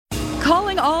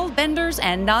Calling all benders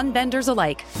and non-benders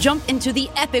alike. Jump into the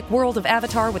epic world of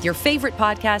Avatar with your favorite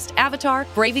podcast, Avatar: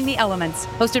 Braving the Elements.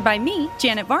 Hosted by me,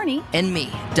 Janet Varney. And me,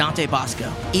 Dante Bosco.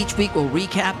 Each week we'll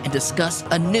recap and discuss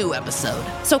a new episode.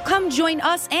 So come join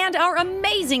us and our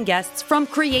amazing guests, from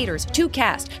creators to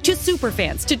cast to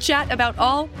superfans, to chat about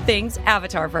all things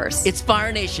Avatarverse. It's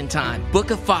Fire Nation time.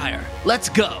 Book of Fire. Let's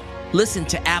go. Listen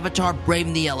to Avatar: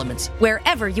 Braving the Elements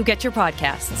wherever you get your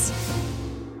podcasts.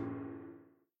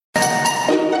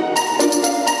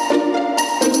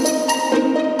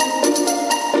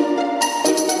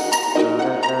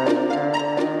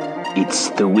 It's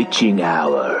the witching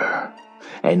hour,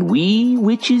 and we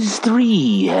witches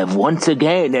three have once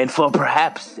again, and for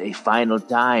perhaps a final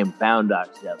time, found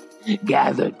ourselves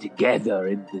gathered together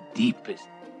in the deepest,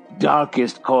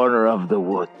 darkest corner of the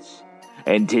woods.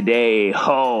 And today,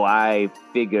 I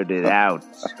figured it out.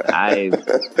 I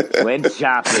went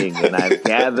shopping, and I've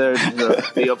gathered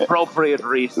the appropriate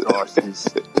resources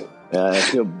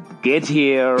to get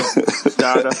here,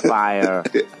 start a fire,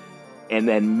 and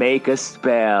then make a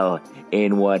spell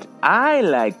in what I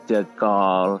like to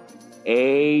call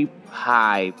a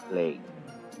pie plate.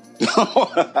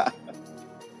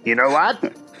 You know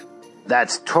what?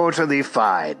 That's totally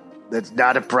fine. That's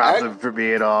not a problem for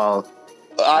me at all.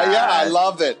 Yeah, I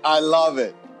love it. I love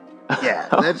it. Yeah,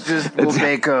 let's just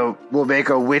we'll make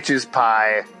a witch's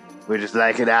pie, which is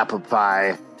like an apple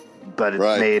pie, but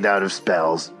it's made out of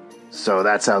spells. So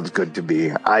that sounds good to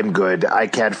me. I'm good. I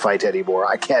can't fight anymore.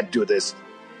 I can't do this.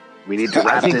 We need to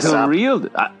wrap this up.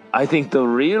 I think the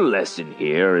real lesson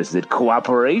here is that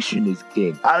cooperation is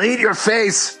king. I'll eat your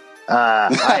face.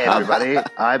 Hi, everybody.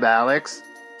 I'm Alex.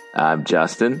 I'm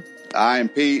Justin. I'm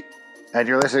Pete. And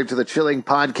you're listening to the Chilling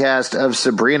Podcast of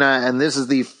Sabrina. And this is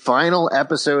the final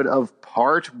episode of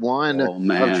part 1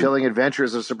 of Chilling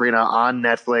Adventures of Sabrina on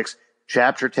Netflix.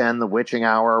 Chapter 10, The Witching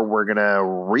Hour. We're going to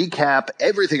recap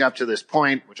everything up to this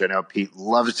point, which I know Pete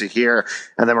loves to hear.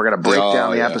 And then we're going to break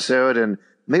down the episode, and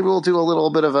maybe we'll do a little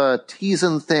bit of a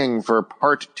teasing thing for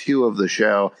part 2 of the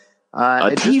show.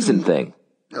 A teasing thing?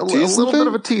 A little bit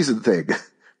of a teasing thing.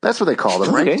 That's what they call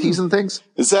them, right? Teasing things?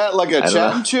 Is that like a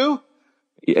chat and chew?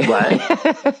 Yeah. What?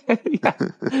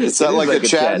 Is that like a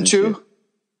chat and chew?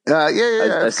 Yeah.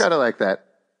 It's kind of like that.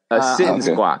 A sit and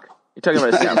squawk. You're talking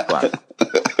about a sit and squawk.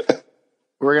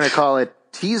 We're going to call it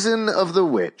Teasing of the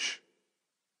Witch.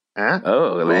 Huh?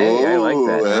 Oh, hey, I like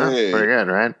that. Hey. Pretty good,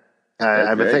 right?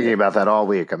 I've been thinking about that all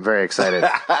week. I'm very excited.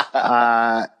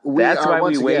 That's why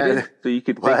we waited, so you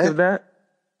could think of that?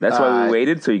 That's why we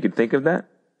waited, so you could think of that?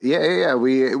 Yeah.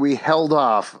 We held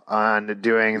off on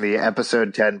doing the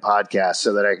episode 10 podcast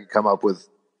so that I could come up with,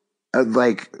 I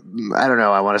don't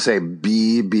know, I want to say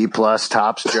B plus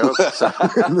tops joke.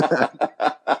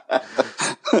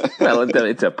 Well,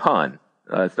 it's a pun.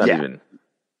 It's not even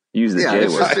use the J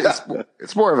word.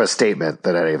 It's more of a statement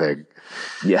than anything.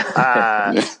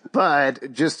 Yeah.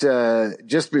 But just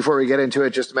before we get into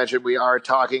it, just to mention, we are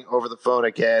talking over the phone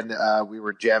again. We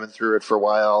were jamming through it for a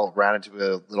while, ran into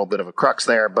a little bit of a crux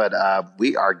there, but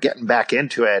we are getting back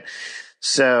into it.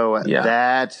 So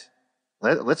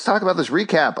let's talk about this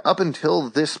recap. Up until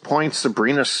this point,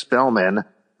 Sabrina Spellman,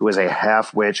 who is a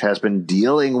half witch, has been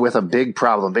dealing with a big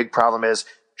problem. Big problem is,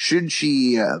 should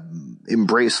she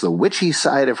embrace the witchy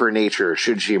side of her nature?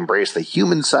 Should she embrace the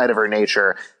human side of her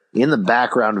nature? In the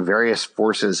background, various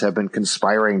forces have been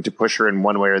conspiring to push her in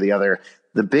one way or the other.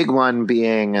 The big one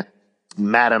being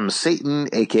Madam Satan,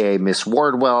 a.k.a. Miss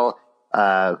Wardwell,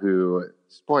 who,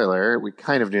 spoiler, we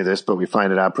kind of knew this, but we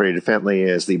find it out pretty definitely,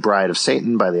 is the bride of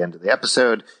Satan by the end of the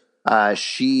episode.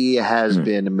 She has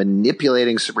been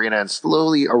manipulating Sabrina and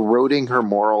slowly eroding her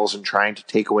morals and trying to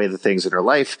take away the things in her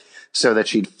life so that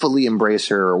she'd fully embrace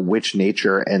her witch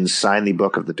nature and sign the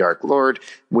Book of the Dark Lord,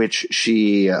 which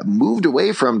she moved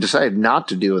away from, decided not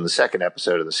to do in the second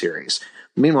episode of the series.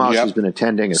 Meanwhile, she's been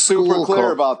attending a school. Super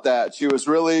clear about that. She was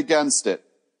really against it.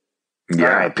 Yeah.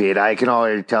 All right, Pete, I can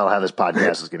already tell how this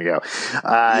podcast is going to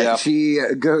go. She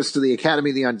goes to the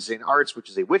Academy of the Unseen Arts, which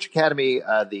is a witch academy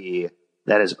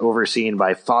that is overseen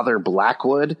by Father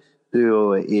Blackwood,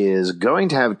 who is going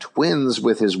to have twins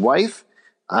with his wife.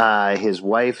 His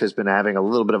wife has been having a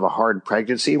little bit of a hard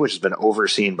pregnancy, which has been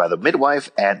overseen by the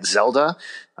midwife, Aunt Zelda,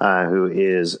 who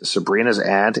is Sabrina's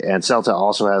aunt. And Zelda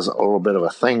also has a little bit of a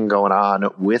thing going on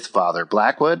with Father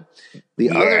Blackwood. The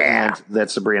other aunt that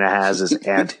Sabrina has is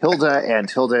Aunt Hilda. Aunt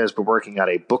Hilda has been working at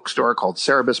a bookstore called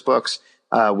Cerebus Books,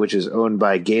 which is owned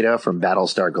by Gata from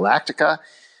Battlestar Galactica.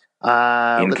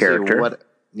 In character.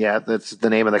 That's the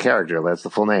name of the character. That's the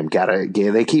full name. Gata.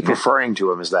 They keep referring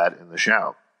to him as that in the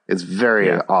show. It's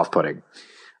very off-putting.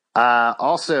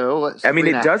 Also, I mean,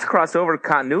 it Sabrina- does cross over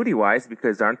continuity-wise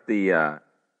because aren't the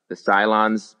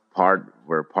Cylons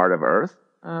were part of Earth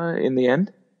in the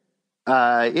end?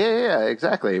 Yeah,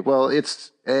 exactly. Well,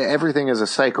 it's everything is a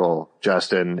cycle,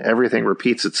 Justin. Everything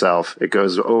repeats itself. It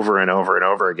goes over and over and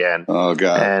over again. Oh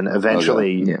god! And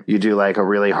eventually, Yeah. you do like a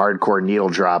really hardcore needle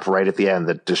drop right at the end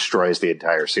that destroys the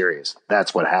entire series.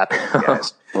 That's what happened,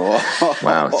 guys.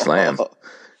 Wow, slam!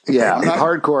 Yeah,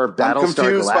 hardcore Battlestar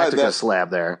confused by Galactica that. slab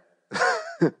there.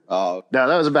 Oh, No,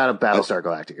 that was about Battlestar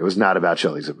Galactica. It was not about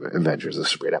Chili's Adventures of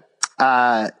Sabrina.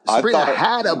 Sabrina thought-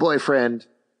 had a boyfriend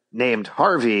named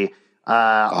Harvey.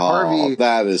 Harvey,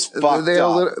 that is fucked they had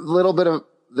up. a little bit of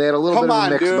Come a on,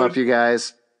 mix dude. up, you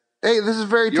guys. Hey, this is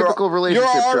very You're- typical relationship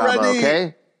you're drama. already-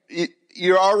 Okay,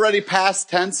 You're already past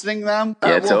tensing them.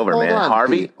 Yeah, it's over, hold man. on,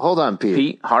 Harvey, Pete. Hold on,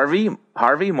 Pete.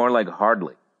 Harvey, more like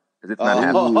hardly, because it's not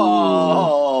happening.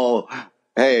 Oh,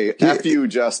 hey, F you,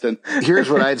 Justin. Here's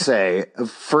what I'd say.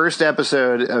 First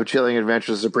episode of Chilling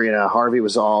Adventures of Sabrina, Harvey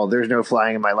was all, there's no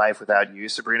flying in my life without you,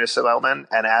 Sabrina Spellman.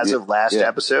 And as of last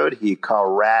episode, he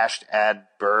crashed and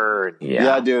burned.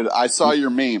 Yeah, dude, I saw your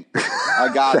meme. I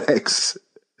got it. Thanks.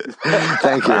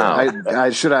 Thank you. Wow.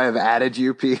 Should I have added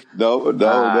you, Pete? No,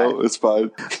 it's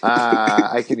fine.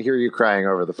 I can hear you crying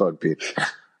over the phone, Pete.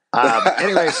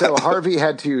 Anyway, so Harvey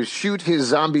had to shoot his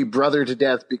zombie brother to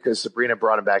death because Sabrina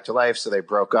brought him back to life. So they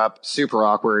broke up. Super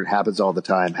awkward. Happens all the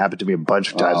time. Happened to me a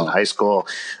bunch of times in high school.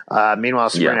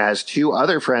 Meanwhile, Sabrina has two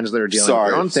other friends that are dealing with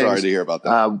their own things. Sorry to hear about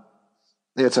that.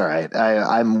 It's all right.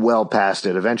 I'm well past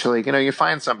it. Eventually, you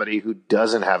find somebody who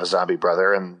doesn't have a zombie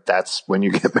brother, and that's when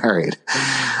you get married.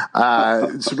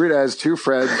 Sabrina has two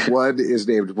friends. One is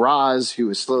named Roz, who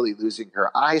is slowly losing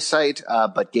her eyesight,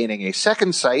 but gaining a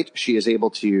second sight. She is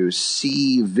able to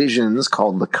see visions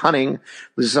called the Cunning.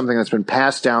 This is something that's been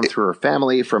passed down through her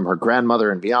family from her grandmother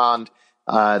and beyond.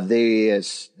 They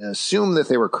assume that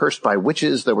they were cursed by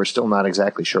witches, though we're still not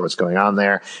exactly sure what's going on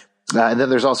there. And then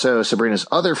there's also Sabrina's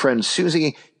other friend,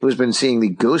 Susie, who has been seeing the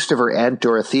ghost of her Aunt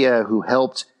Dorothea, who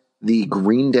helped the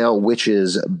Greendale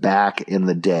witches back in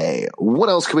the day. What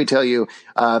else can we tell you?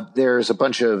 There's a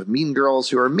bunch of mean girls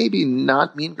who are maybe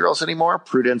not mean girls anymore.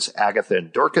 Prudence, Agatha,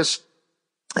 and Dorcas.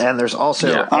 And there's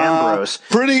also Ambrose.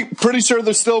 Pretty sure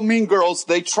they're still mean girls.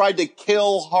 They tried to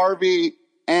kill Harvey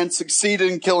and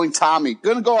succeeded in killing Tommy.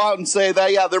 Gonna go out and say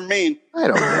that, yeah, they're mean. I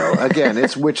don't know. Again,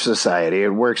 it's witch society. It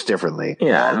works differently.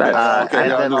 Yeah, that's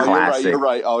and then classic. You're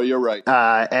right. Oh, you're right.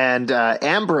 And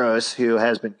Ambrose, who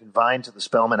has been confined to the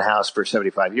Spellman house for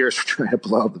 75 years for trying to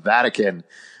blow up the Vatican,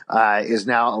 is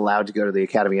now allowed to go to the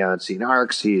Academy of Unseen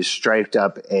Arcs. He's striped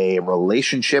up a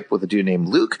relationship with a dude named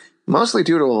Luke, mostly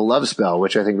due to a love spell,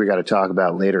 which I think we got to talk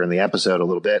about later in the episode a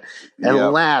little bit. And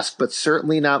last, but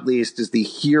certainly not least, is the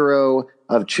hero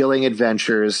of Chilling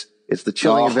Adventures. It's the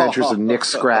Chilling Adventures of Nick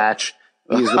Scratch.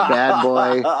 He's the bad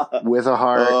boy with a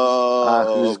heart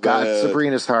who's got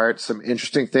Sabrina's heart. Some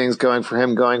interesting things going for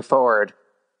him going forward.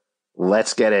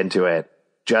 Let's get into it.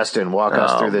 Justin, walk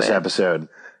us through this episode.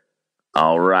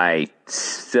 All right.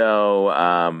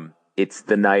 So it's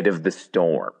the night of the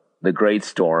storm, the great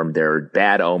storm. There are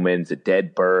bad omens, a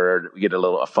dead bird. We get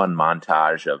a fun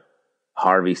montage of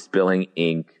Harvey spilling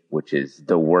ink, which is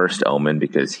the worst omen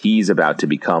because he's about to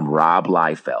become Rob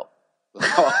Liefeld.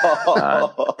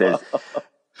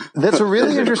 That's a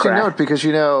really interesting note because,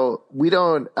 we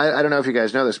don't, I don't know if you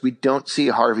guys know this, we don't see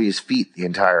Harvey's feet the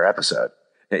entire episode.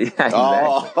 Yeah,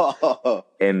 exactly.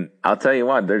 And I'll tell you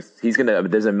what,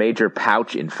 there's a major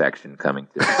pouch infection coming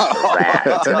to him.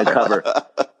 It's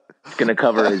going to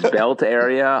cover his belt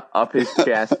area, up his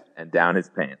chest, and down his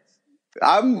pants.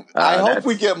 I hope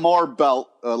we get more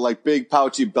like big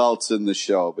pouchy belts in the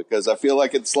show because I feel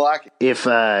like it's lacking.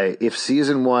 If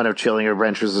season 1 of Chilling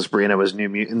Adventures of Sabrina was New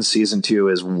Mutants, season 2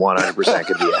 is 100% going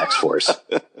to be X-Force.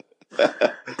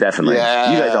 Definitely.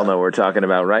 Yeah. You guys all know what we're talking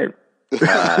about, right?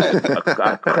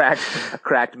 A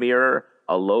cracked mirror,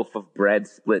 a loaf of bread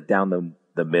split down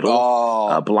the middle,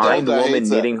 a blind woman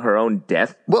knitting her own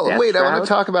death. Well, wait, shroud. I want to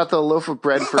talk about the loaf of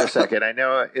bread for a second. I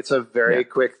know it's a very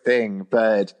quick thing,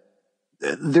 but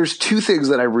there's two things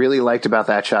that I really liked about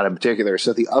that shot in particular.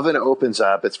 So the oven opens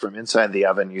up. It's from inside the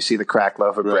oven. You see the cracked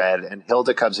loaf of bread, and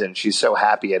Hilda comes in. She's so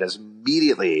happy, and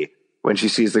immediately when she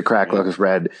sees the cracked loaf of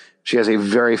bread, she has a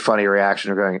very funny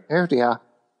reaction of going, "Oh dear."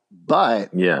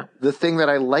 But the thing that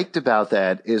I liked about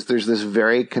that is there's this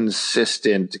very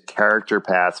consistent character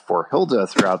path for Hilda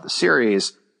throughout the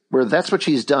series where that's what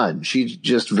she's done. She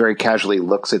just very casually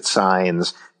looks at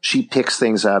signs. She picks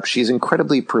things up. She's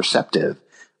incredibly perceptive.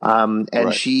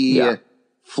 She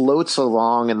floats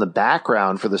along in the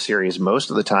background for the series most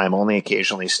of the time, only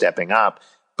occasionally stepping up.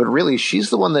 but really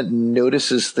she's the one that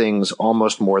notices things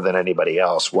almost more than anybody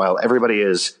else. While everybody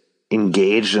is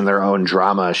engaged in their own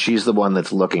drama, she's the one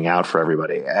that's looking out for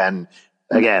everybody. And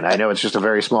again, I know it's just a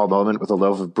very small moment with a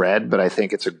loaf of bread, but I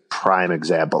think it's a prime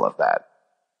example of that.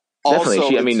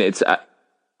 Definitely.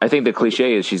 I think the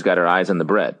cliche is she's got her eyes on the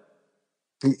bread.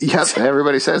 Yes,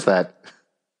 everybody says that.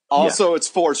 Also, it's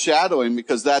foreshadowing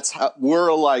because that's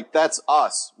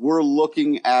us. We're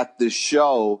looking at the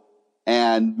show,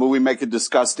 and when we make a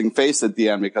disgusting face at the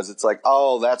end because it's like,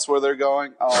 oh, that's where they're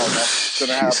going. Oh, that's going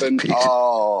to happen.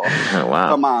 Oh, wow.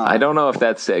 Come on. I don't know if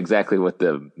that's exactly what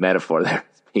the metaphor there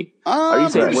is, Pete. Are you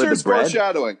saying we're the bread?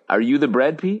 Foreshadowing. Are you the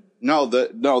bread, Pete? No,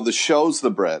 the show's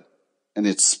the bread. And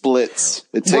it splits.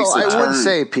 It takes a turn. I would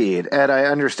say, Pete, and I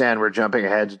understand we're jumping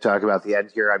ahead to talk about the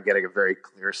end here. I'm getting a very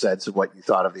clear sense of what you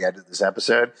thought of the end of this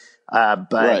episode.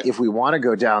 But if we want to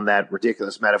go down that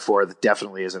ridiculous metaphor that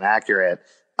definitely isn't accurate,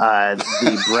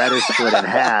 the bread is split in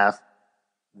half.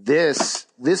 This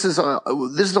is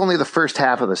only the first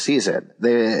half of the season.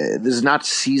 This is not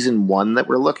season 1 that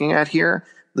we're looking at here.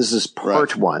 This is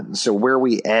part 1. So where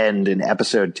we end in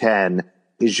episode 10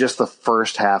 is just the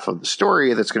first half of the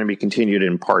story that's going to be continued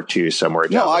in part 2 somewhere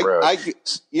down the road. I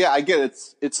get it.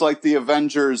 It's like the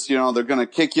Avengers, they're going to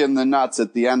kick you in the nuts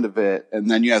at the end of it,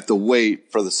 and then you have to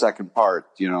wait for the second part,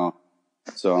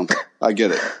 So I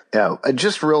get it. Yeah.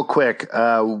 Just real quick,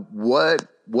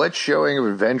 what showing of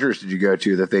Avengers did you go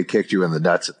to that they kicked you in the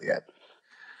nuts at the end?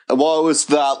 Well, it was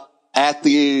at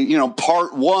the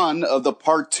part 1 of the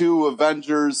part 2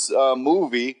 Avengers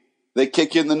movie. They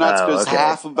kick you in the nuts because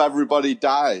half of everybody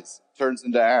dies, turns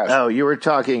into ash. Oh, you were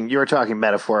talking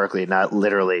metaphorically, not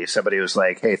literally. Somebody was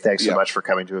like, "Hey, thanks so much for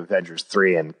coming to Avengers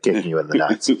 3 and kicking you in the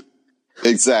nuts."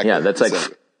 Exactly. Yeah, it's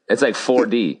like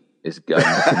 4D is good.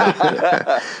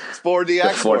 It's 4DX, the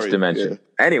fourth dimension.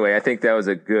 Yeah. Anyway, I think that was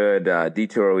a good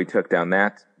detour we took down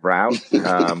that route.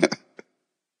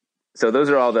 So those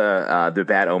are all the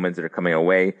bad omens that are coming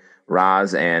away.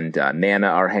 Roz and Nana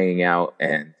are hanging out,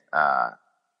 and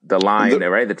the line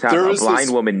right at the top, a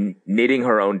blind woman knitting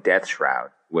her own death shroud,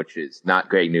 which is not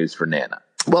great news for Nana.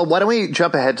 Well, why don't we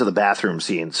jump ahead to the bathroom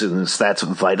scene, since that's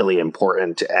vitally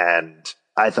important, and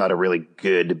I thought a really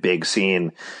good big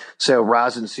scene. So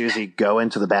Roz and Susie go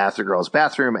into the girls'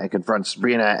 bathroom and confront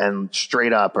Sabrina, and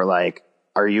straight up are like,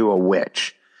 "Are you a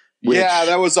witch?" Yeah,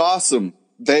 that was awesome.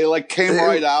 They came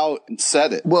right out and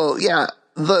said it. Well, yeah,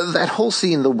 that whole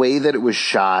scene, the way that it was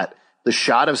shot. The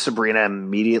shot of Sabrina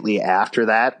immediately after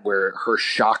that, where her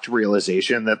shocked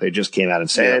realization that they just came out and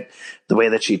said it, the way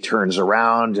that she turns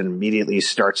around and immediately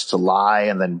starts to lie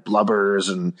and then blubbers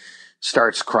and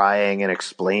starts crying and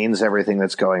explains everything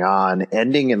that's going on,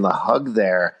 ending in the hug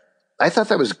there. I thought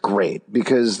that was great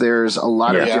because there's a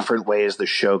lot of different ways the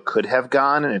show could have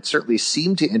gone, and it certainly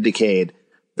seemed to indicate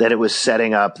that it was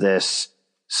setting up this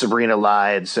Sabrina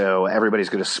lied, so everybody's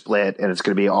going to split and it's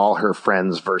going to be all her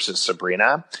friends versus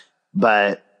Sabrina.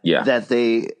 But that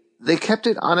they kept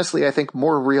it, honestly, I think,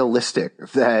 more realistic,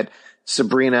 that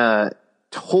Sabrina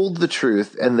told the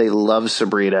truth and they love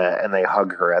Sabrina and they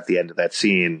hug her at the end of that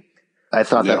scene. I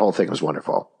thought that whole thing was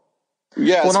wonderful.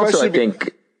 Yeah, well, and also I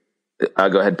think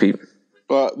go ahead, Pete.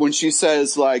 When she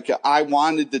says, I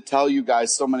wanted to tell you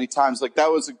guys so many times, that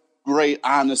was a great,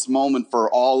 honest moment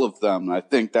for all of them. I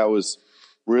think that was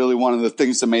really one of the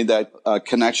things that made that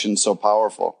connection so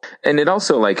powerful. And it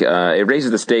also it raises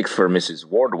the stakes for Mrs.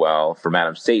 Wardwell, for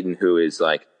Madam Satan, who is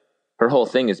her whole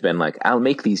thing has been I'll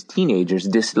make these teenagers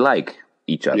dislike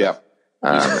each other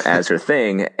as her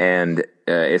thing, and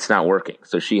it's not working.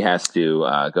 So she has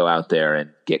to go out there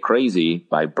and get crazy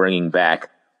by bringing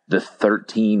back the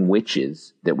 13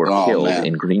 witches that were killed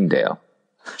in Greendale.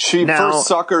 She first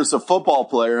suckers a football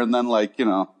player and then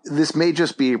This may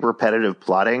just be repetitive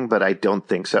plotting, but I don't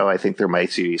think so. I think there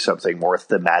might be something more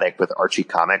thematic with Archie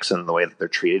comics and the way that they're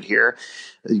treated here.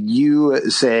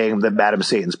 You saying that Madam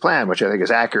Satan's plan, which I think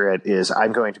is accurate, is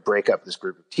I'm going to break up this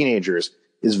group of teenagers,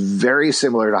 is very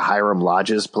similar to Hiram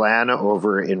Lodge's plan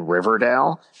over in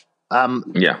Riverdale.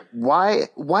 Why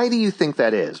do you think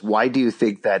that is? Why do you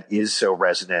think that is so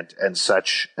resonant and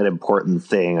such an important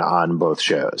thing on both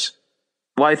shows?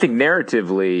 Well, I think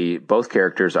narratively, both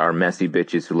characters are messy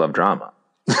bitches who love drama.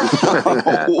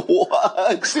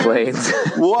 What? Explains.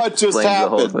 What just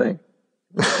happened?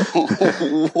 The whole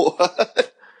thing.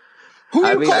 What? Who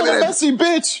you call a messy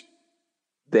bitch?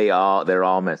 They're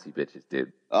all messy bitches,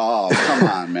 dude. Oh, come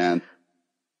on, man.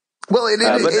 Well, it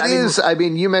is. I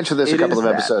mean, you mentioned this a couple of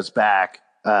episodes back,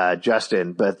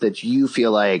 Justin, but that you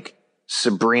feel like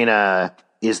Sabrina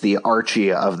is the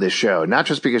Archie of this show, not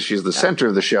just because she's the center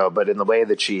of the show, but in the way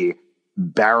that she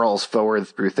barrels forward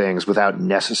through things without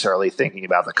necessarily thinking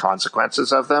about the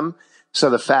consequences of them. So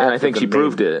the fact, and I think she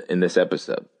proved it in this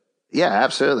episode. Yeah,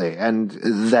 absolutely. And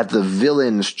that the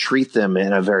villains treat them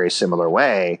in a very similar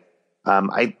way.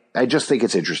 I just think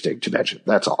it's interesting to mention.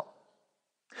 That's all.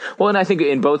 Well, and I think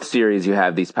in both series, you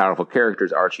have these powerful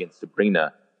characters, Archie and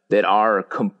Sabrina, that are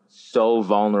so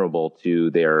vulnerable to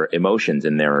their emotions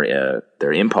and their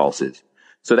impulses.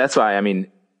 So that's why, I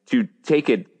mean, to take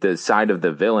it the side of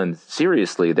the villains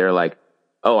seriously, they're like,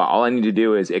 oh, all I need to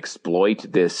do is exploit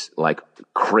this like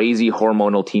crazy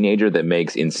hormonal teenager that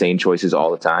makes insane choices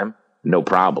all the time. No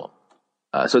problem.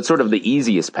 So it's sort of the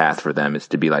easiest path for them is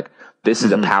to be like, this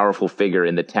is a powerful figure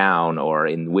in the town or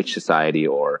in witch society,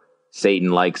 or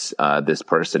Satan likes this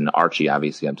person, Archie,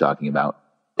 obviously I'm talking about.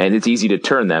 And it's easy to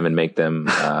turn them and make them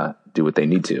do what they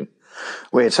need to.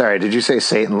 Wait, sorry. Did you say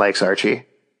Satan likes Archie?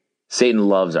 Satan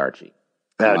loves Archie.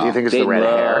 Oh, do you think it's Satan the red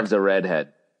hair? loves a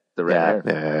redhead. The red hair.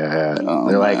 Yeah.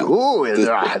 They're like, ooh,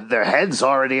 their head's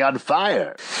already on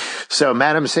fire. So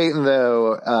Madam Satan,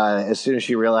 though, as soon as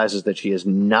she realizes that she has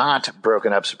not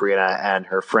broken up Sabrina and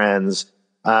her friends,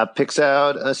 picks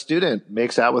out a student,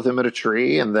 makes out with him at a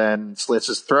tree, and then slits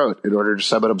his throat in order to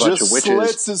summon a bunch of witches.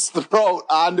 Slits his throat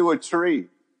onto a tree.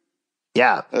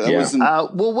 Yeah.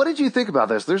 Well, what did you think about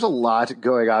this? There's a lot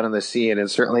going on in this scene, and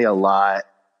certainly a lot,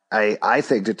 I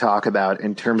think, to talk about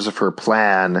in terms of her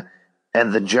plan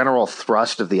and the general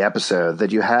thrust of the episode.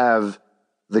 That you have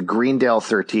the Greendale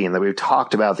 13 that we've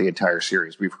talked about the entire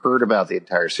series. We've heard about the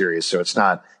entire series, so it's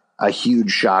not a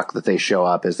huge shock that they show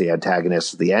up as the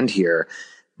antagonists at the end here.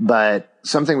 But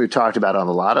something we've talked about a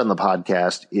lot on the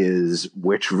podcast is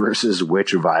witch versus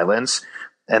witch violence.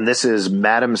 And this is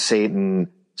Madam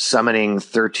Satan summoning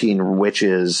 13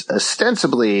 witches,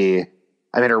 ostensibly.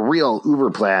 I mean, her real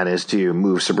uber plan is to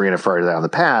move Sabrina farther down the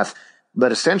path,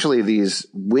 but essentially these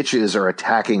witches are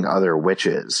attacking other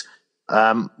witches.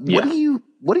 What do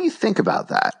you think about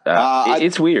that?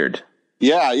 It's weird.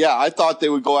 Yeah. I thought they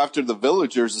would go after the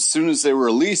villagers as soon as they were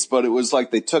released, but it was like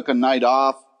they took a night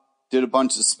off, did a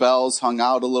bunch of spells, hung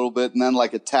out a little bit, and then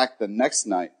like attacked the next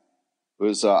night. It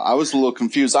was, I was a little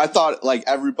confused. I thought like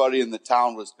everybody in the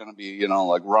town was going to be,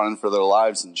 like running for their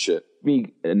lives and shit.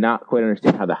 Me not quite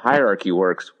understand how the hierarchy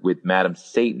works with Madam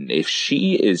Satan. If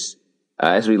she is,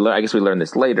 I guess we learn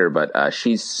this later, but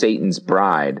she's Satan's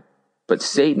bride, but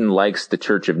Satan likes the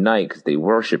Church of Night because they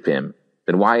worship him.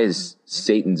 Then why is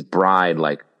Satan's bride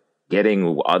like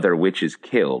getting other witches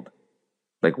killed?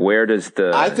 Like, where does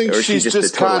I think she's just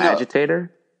a total kinda,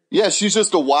 agitator. Yeah, she's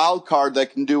just a wild card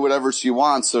that can do whatever she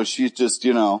wants. So she's just,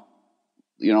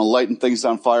 lighting things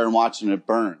on fire and watching it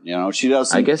burn. She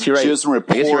doesn't. I guess you're right. She doesn't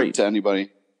report to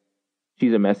anybody.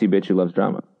 She's a messy bitch who loves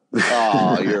drama.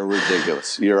 Oh, you're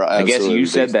ridiculous. You're I guess you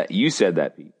ridiculous. said that. You said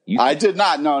that, Pete. I did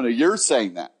not. No, you're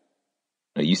saying that.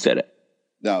 No, you said it.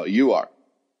 No, you are.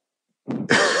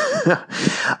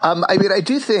 I mean, I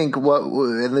do think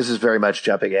and this is very much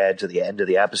jumping ahead to the end of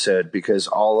the episode, because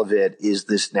all of it is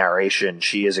this narration.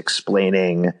 She is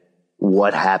explaining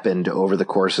what happened over the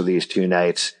course of these 2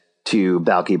 nights to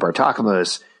Balki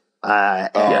Bartokomous.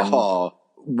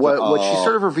 What she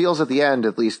sort of reveals at the end,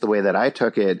 at least the way that I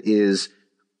took it, is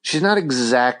she's not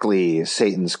exactly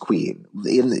Satan's queen.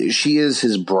 She is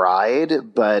his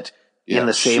bride, but in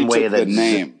the same way that the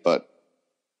name, but.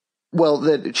 Well,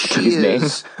 that she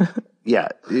is,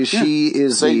 she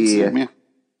is the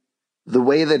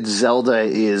way that Zelda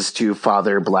is to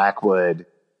Father Blackwood,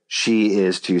 she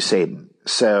is to Satan.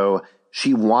 So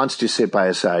she wants to sit by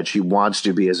his side. She wants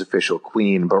to be his official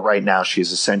queen, but right now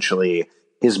she's essentially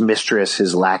his mistress,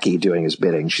 his lackey doing his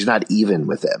bidding. She's not even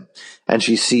with him. And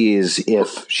she sees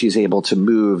if she's able to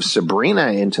move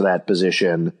Sabrina into that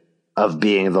position of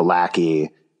being the lackey,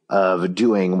 of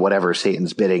doing whatever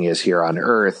Satan's bidding is here on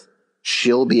Earth,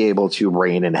 she'll be able to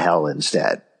reign in hell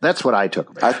instead. That's what I took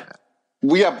about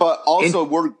it. But also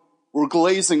we're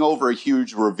glazing over a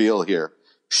huge reveal here.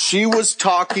 She was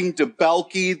talking to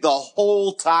Balki the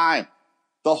whole time.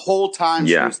 The whole time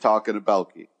she was talking to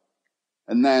Balki.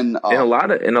 And then in a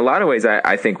lot of ways,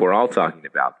 I think we're all talking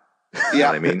about. You know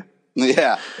what I mean?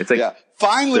 Yeah. It's like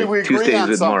finally we agree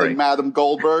on something, Madam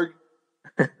Goldberg.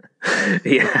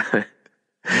 Yeah.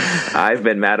 I've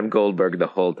been Madam Goldberg the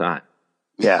whole time.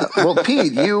 Yeah. Well,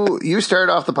 Pete, you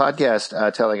started off the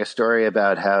podcast telling a story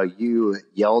about how you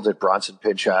yelled at Bronson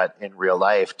Pinchot in real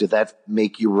life. Did that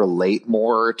make you relate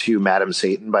more to Madam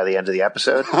Satan by the end of the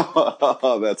episode?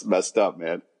 Oh, that's messed up,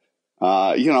 man.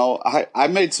 I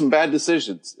made some bad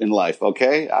decisions in life.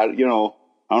 Okay. I don't know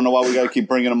why we got to keep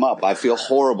bringing them up. I feel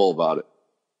horrible about it.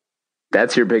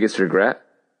 That's your biggest regret?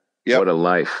 Yep. What a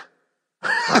life.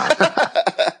 Wow.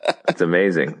 That's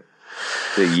amazing.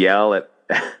 to yell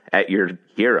at your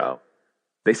hero.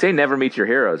 They say never meet your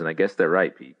heroes, and I guess they're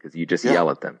right, Pete, because you just yell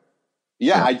at them.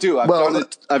 Yeah, I do.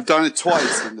 I've done it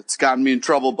twice, and it's gotten me in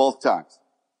trouble both times.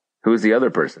 Who's the other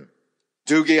person?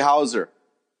 Doogie Howser.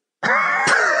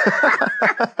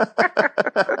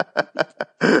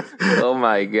 Oh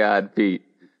my God, Pete!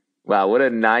 Wow, what a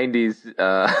 '90s.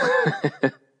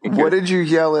 What did you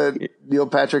yell at Neil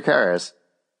Patrick Harris?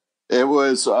 It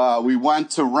was we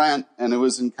went to Rent, and it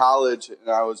was in college,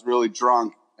 and I was really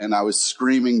drunk, and I was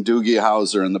screaming Doogie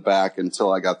Howser in the back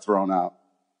until I got thrown out.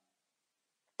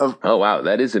 Oh wow,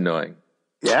 that is annoying.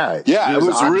 Yeah, it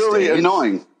was really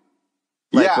annoying.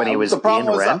 Like when he was in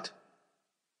Rent.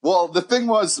 Well, the thing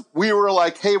was, we were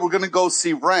like, hey, we're going to go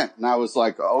see Rent. And I was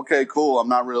like, okay, cool. I'm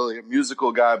not really a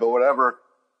musical guy, but whatever.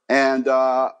 And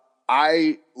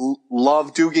I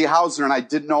love Doogie Howser, and I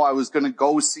didn't know I was going to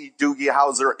go see Doogie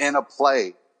Howser in a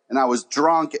play. And I was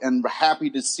drunk and happy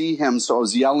to see him, so I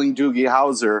was yelling Doogie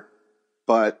Howser,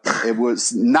 but it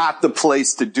was not the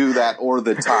place to do that or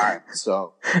the time.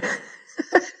 So,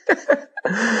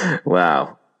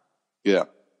 wow. Yeah.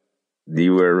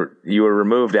 You were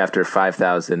removed after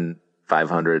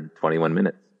 5,521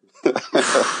 minutes,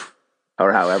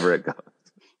 or however it goes.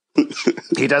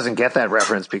 He doesn't get that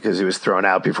reference because he was thrown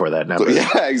out before that number.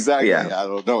 Yeah, exactly. Yeah. I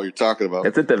don't know what you're talking about.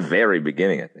 It's at the very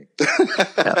beginning, I think.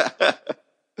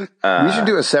 We should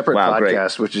do a separate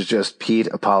podcast, great. which is just Pete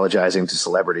apologizing to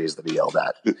celebrities that he yelled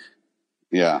at.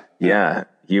 Yeah. Yeah.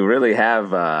 You really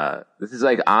have, this is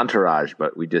like Entourage,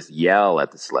 but we just yell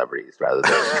at the celebrities rather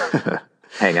than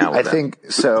hang out with them. I think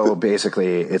so.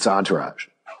 Basically, it's Entourage.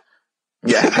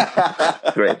 Yeah.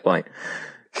 Great point.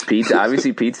 Pete's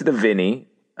the Vinny.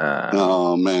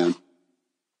 Oh man.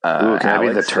 Ooh, can I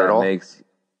be the turtle?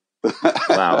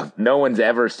 Wow. No one's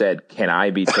ever said, can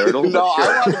I be turtle? No, sure.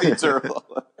 I want to be turtle.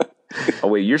 Oh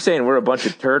wait, you're saying we're a bunch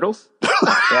of turtles?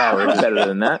 Yeah, we're better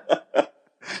than that.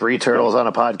 3 turtles on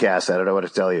a podcast. I don't know what to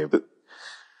tell you.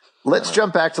 Let's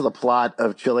jump back to the plot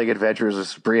of Chilling Adventures of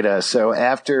Sabrina. So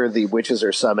after the witches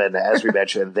are summoned, as we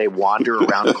mentioned, they wander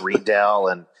around Greendale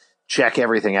and check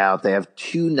everything out. They have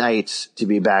 2 nights to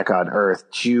be back on Earth,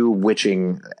 2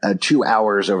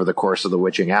 hours over the course of the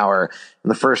witching hour.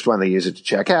 And the first one they use it to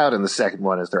check out, and the second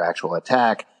one is their actual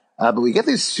attack. But we get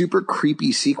this super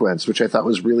creepy sequence, which I thought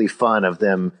was really fun, of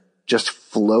them just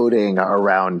floating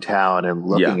around town and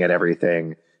looking at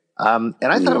everything. And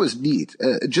I thought it was neat.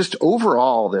 Just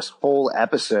overall, this whole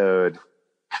episode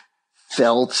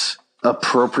felt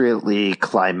appropriately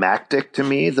climactic to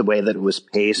me, the way that it was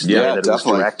paced, the way that it was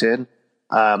directed. It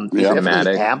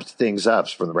definitely amped things up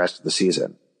for the rest of the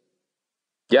season.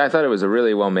 Yeah, I thought it was a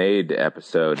really well-made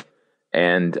episode.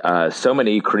 And so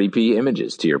many creepy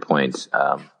images, to your point.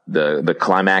 The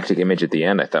climactic image at the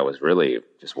end I thought was really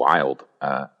just wild.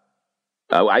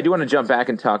 I do want to jump back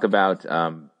and talk about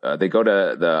they go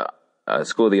to the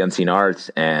School of the Unseen Arts,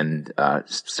 and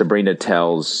Sabrina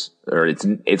tells, or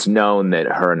it's known that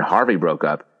her and Harvey broke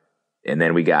up, and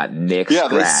then we got Nick. Yeah,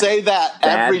 Scratch, they say that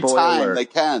every time they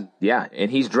can. Yeah,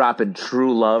 and he's dropping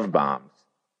true love bombs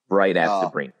right at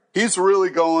Sabrina. He's really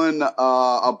going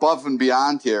above and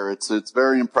beyond here. It's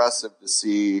very impressive to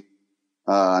see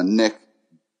Nick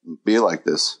be like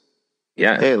this.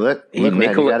 Yeah. Hey, look man,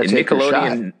 you gotta take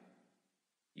Nickelodeon.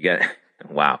 You got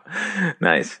wow,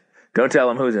 nice. Don't tell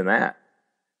him who's in that.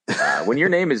 When your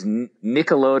name is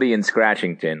Nickelodeon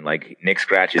Scratchington, like Nick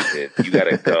Scratches it, you got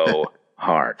to go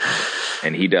hard,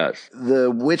 and he does.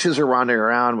 The witches are wandering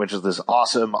around, which is this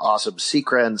awesome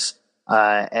sequence,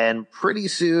 and pretty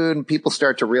soon people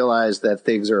start to realize that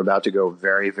things are about to go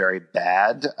very, very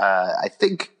bad. I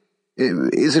think.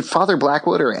 Is it Father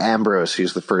Blackwood or Ambrose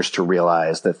who's the first to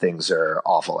realize that things are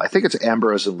awful? I think it's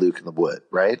Ambrose and Luke in the wood,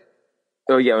 right?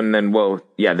 Oh, yeah, and then,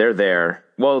 they're there.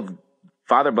 Well,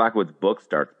 Father Blackwood's book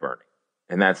starts burning,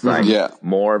 and that's like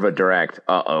more of a direct,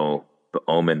 the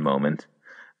omen moment.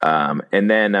 And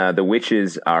then the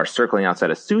witches are circling outside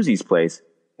of Susie's place,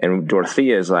 and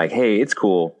Dorothea is like, hey, it's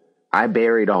cool. I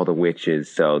buried all the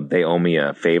witches, so they owe me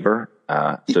a favor,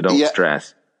 so don't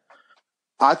stress.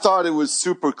 I thought it was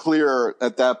super clear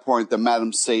at that point that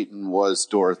Madame Satan was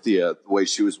Dorothea, the way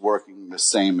she was working the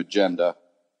same agenda.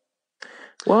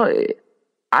 Well,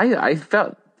 I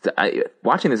felt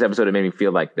watching this episode, it made me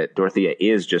feel like that Dorothea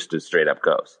is just a straight up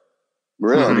ghost.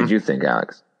 Really? What did you think,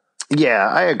 Alex? Yeah,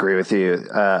 I agree with you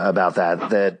about that.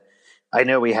 That I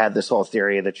know we had this whole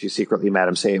theory that she's secretly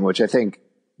Madame Satan, which I think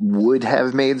would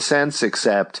have made sense,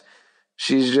 except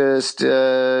she's just,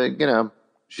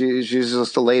 she's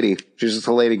just a lady. She's just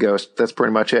a lady ghost. That's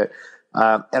pretty much it.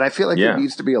 And I feel like there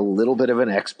needs to be a little bit of an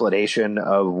explanation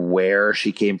of where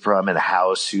she came from and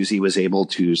how Susie was able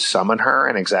to summon her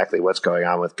and exactly what's going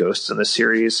on with ghosts in this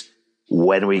series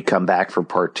when we come back for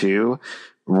part 2.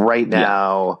 Right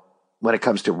now, when it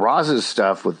comes to Roz's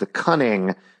stuff with the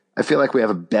cunning, I feel like we have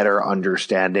a better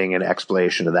understanding and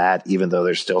explanation of that, even though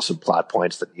there's still some plot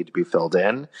points that need to be filled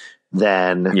in,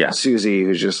 than Susie,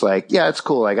 who's just like, yeah, it's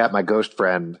cool. I got my ghost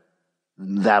friend.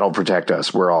 That'll protect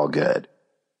us. We're all good.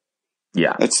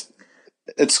 Yeah.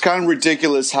 It's kind of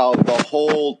ridiculous how the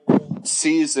whole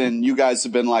season you guys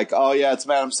have been like, oh, yeah, it's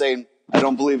Madam Satan. I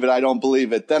don't believe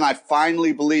it. Then I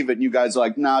finally believe it. And you guys are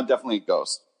like, nah, definitely a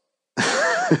ghost.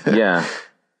 Yeah.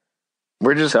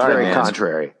 We're just very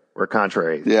contrary. We're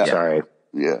contrary. Yeah. Sorry.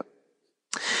 Yeah.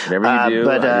 Whatever you do,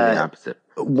 I do the opposite.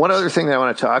 One other thing that I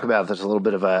want to talk about that's a little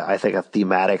bit of I think a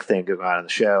thematic thing going on in the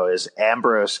show is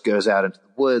Ambrose goes out into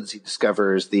the woods. He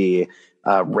discovers the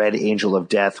Red Angel of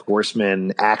Death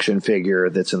horseman action figure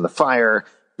that's in the fire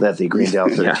that the Greendale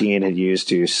 13 had used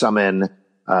to summon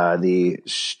the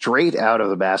straight out of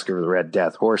the basket of the Red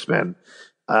Death horseman.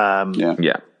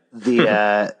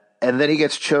 And then he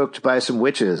gets choked by some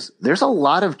witches. There's a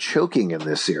lot of choking in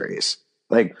this series.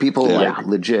 Like people like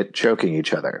legit choking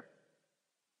each other.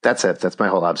 That's it. That's my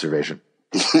whole observation.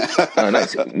 Oh,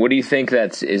 nice. What do you think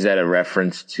is that a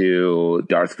reference to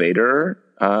Darth Vader?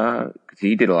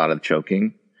 He did a lot of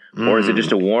choking. Or is it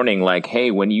just a warning like,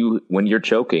 hey, when you're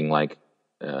choking,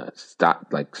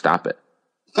 stop it.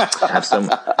 Have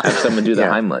someone do the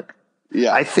Heimlich.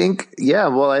 Yeah. I think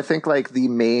like the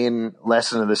main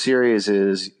lesson of the series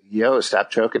is,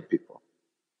 stop choking people.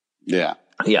 Yeah.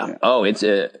 Yeah. Oh, it's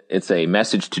a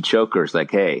message to chokers like,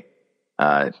 hey,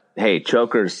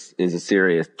 chokers is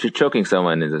choking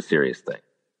someone is a serious thing.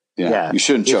 Yeah. You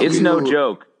shouldn't choke. It's no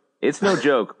joke. It's no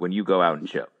joke when you go out and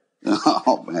choke.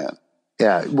 Oh man.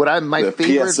 Yeah. My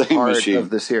favorite PSA part machine of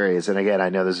the series, and again, I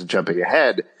know this is jumping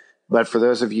ahead, but for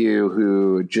those of you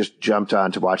who just jumped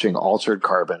on to watching Altered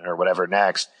Carbon or whatever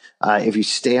next, if you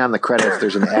stay on the credits,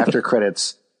 there's an after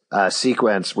credits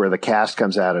sequence where the cast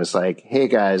comes out and is like, hey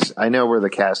guys, I know we're the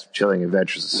cast of Chilling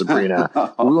Adventures of Sabrina.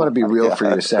 We want to be real for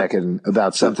you a second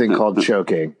about something called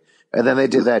choking. And then they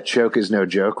did that choke is no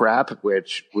joke rap,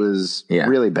 which was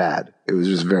really bad. It was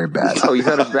just very bad. Oh, you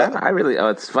thought it was bad?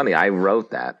 It's funny. I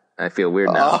wrote that. I feel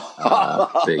weird now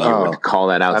that you would call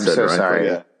that out. I'm so sorry.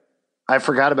 Yeah. I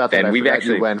forgot about that. And we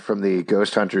actually went from the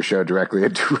Ghost Hunter show directly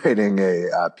into writing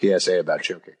a PSA about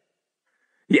choking.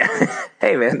 Yeah.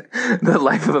 Hey, man, the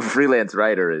life of a freelance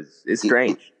writer is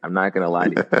strange. I'm not going to lie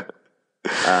to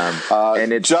you.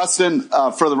 And Justin,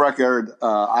 for the record,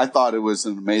 I thought it was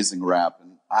an amazing rap,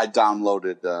 and I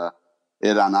downloaded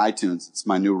it on iTunes. It's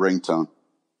my new ringtone.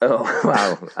 Oh,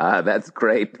 wow. That's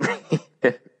great.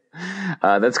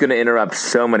 That's going to interrupt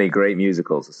so many great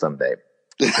musicals someday.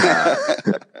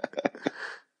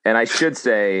 And I should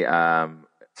say,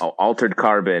 Altered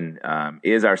Carbon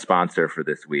is our sponsor for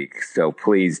this week. So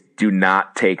please do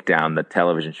not take down the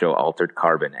television show Altered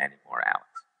Carbon anymore, Alex.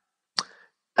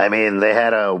 I mean, they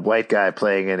had a white guy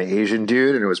playing an Asian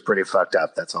dude, and it was pretty fucked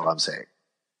up. That's all I'm saying.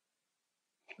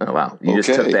 Oh, wow. You just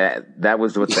took that. That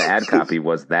was what the ad copy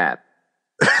was, that.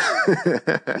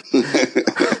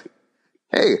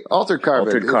 Hey, Altered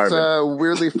Carbon. It's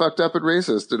weirdly fucked up and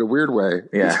racist in a weird way.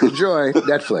 Yeah. Enjoy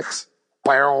Netflix.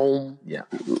 Yeah.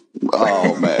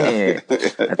 Oh, man.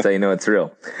 That's how you know it's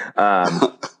real.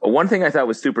 One thing I thought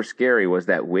was super scary was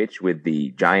that witch with the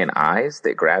giant eyes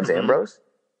that grabs Ambrose.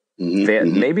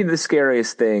 Mm-hmm. Maybe the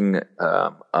scariest thing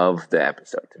of the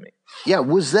episode to me. Yeah,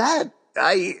 was that...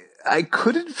 I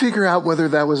couldn't figure out whether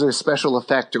that was a special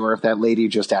effect or if that lady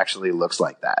just actually looks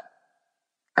like that.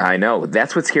 I know.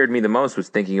 That's what scared me the most, was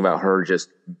thinking about her just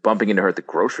bumping into her at the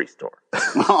grocery store.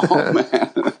 Oh,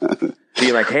 man.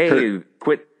 Being like, hey,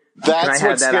 quit. That's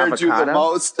what scared you the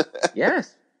most?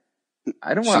 Yes.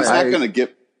 I don't want to. She's not going to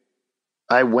get...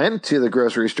 I went to the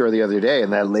grocery store the other day,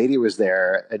 and that lady was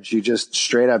there, and she just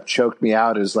straight up choked me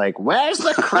out as like, where's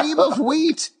the cream of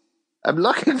wheat? I'm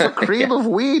looking for cream of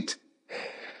wheat.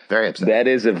 Very upset. That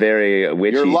is a very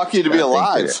witchy... You're lucky to be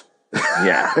alive.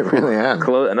 Yeah. I really am.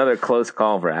 Another close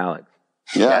call for Alex.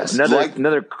 Yes.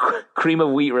 Another cream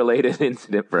of wheat related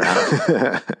incident for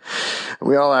Alex.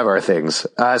 We all have our things.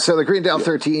 So the Greendale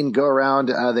 13 go around.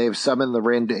 They've summoned the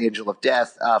Red Angel of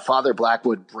Death. Father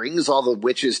Blackwood brings all the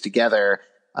witches together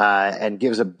and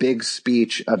gives a big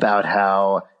speech about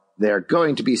how they're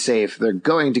going to be safe. They're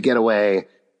going to get away.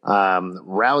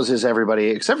 Rouses everybody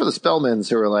except for the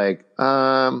Spellmans, who are like,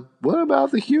 what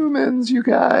about the humans, you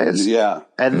guys? Yeah.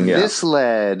 And this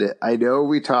led, I know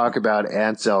we talk about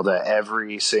Aunt Zelda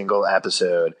every single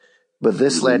episode. But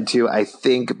this led to, I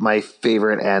think, my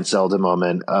favorite Aunt Zelda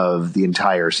moment of the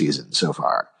entire season so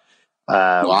far.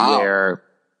 Where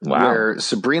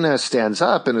Sabrina stands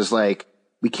up and is like,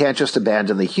 we can't just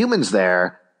abandon the humans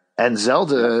there. And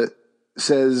Zelda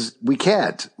says, we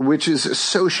can't, which is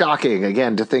so shocking,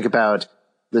 again, to think about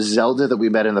the Zelda that we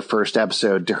met in the first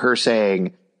episode, to her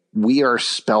saying, we are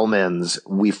Spellmans.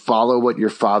 We follow what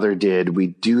your father did. We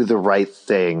do the right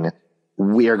thing.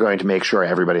 We are going to make sure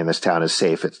everybody in this town is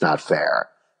safe. It's not fair.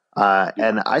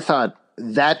 And I thought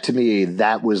that, to me,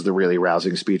 that was the really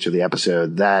rousing speech of the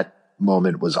episode. That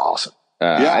moment was awesome.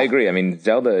 I agree. I mean,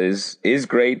 Zelda is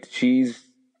great. She's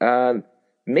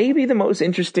maybe the most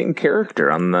interesting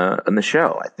character on the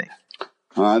show, I think.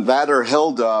 That or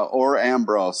Hilda or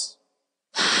Ambrose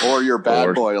or your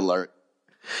bad boy alert.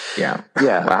 Yeah.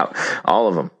 Wow. All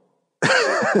of them.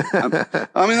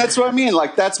 I mean, that's what I mean.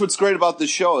 Like, that's what's great about the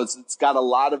show. It's got a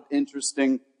lot of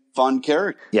interesting, fun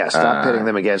characters. Yeah, stop pitting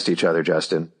them against each other,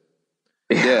 Justin.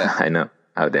 Yeah, I know.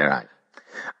 How dare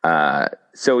I?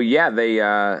 So yeah, they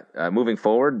moving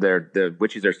forward, the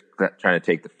witches are trying to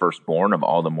take the firstborn of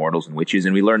all the mortals and witches,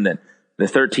 and we learned that the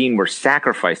 13 were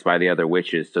sacrificed by the other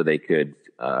witches so they could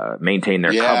maintain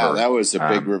their cover. Yeah, that was a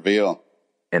big reveal,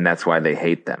 and that's why they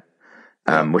hate them,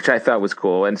 which I thought was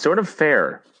cool and sort of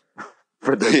fair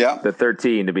for the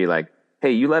 13 to be like,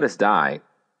 "Hey, you let us die.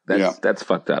 That's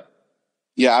fucked up."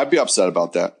 Yeah, I'd be upset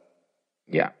about that.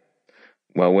 Yeah.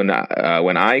 Well, when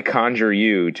I conjure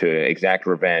you to exact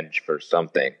revenge for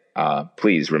something,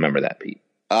 please remember that, Pete.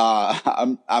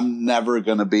 I'm never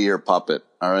gonna be your puppet.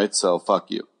 All right, so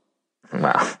fuck you.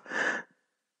 Wow.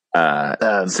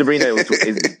 Sabrina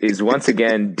is once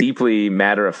again deeply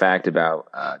matter of fact about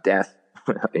death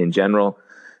in general,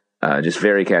 just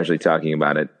very casually talking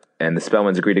about it. And the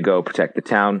Spellmans agree to go protect the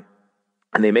town,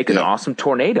 and they make an awesome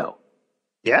tornado.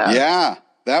 Yeah,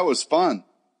 that was fun.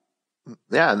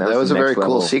 Yeah, that was a very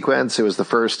cool sequence. It was the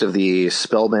first of the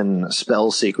Spellman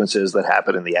spell sequences that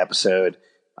happened in the episode.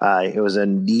 It was a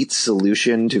neat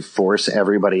solution to force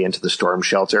everybody into the storm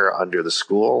shelter under the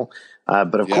school.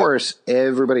 But of course,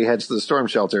 everybody heads to the storm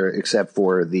shelter except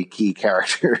for the key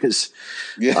characters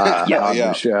on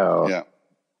the show. Yeah.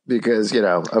 Because,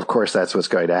 of course, that's what's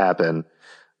going to happen.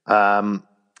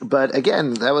 But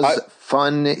again, that was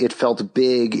fun. It felt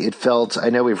big. I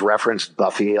know we've referenced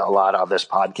Buffy a lot on this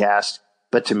podcast,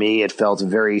 but to me, it felt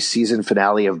very season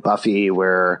finale of Buffy,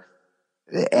 where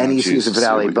season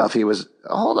finale Buffy was,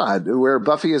 where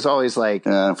Buffy is always like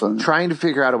trying to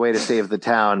figure out a way to save the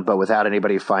town, but without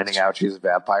anybody finding out she's a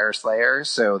vampire slayer.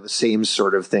 So the same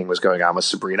sort of thing was going on with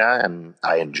Sabrina, and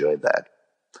I enjoyed that.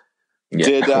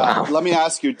 Yeah. Let me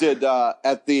ask you,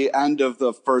 at the end of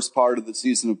the first part of the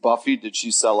season of Buffy, did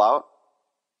she sell out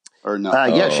or no?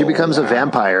 Yeah, she becomes a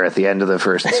vampire at the end of the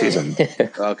first season.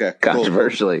 Okay.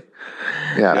 Controversially.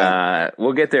 Cool. Yeah.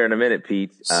 We'll get there in a minute,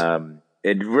 Pete.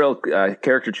 Real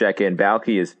character check-in.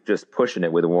 Balky is just pushing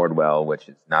it with Wardwell, which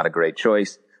is not a great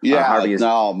choice. Yeah, Harvey is,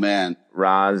 man.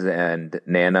 Roz and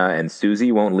Nana and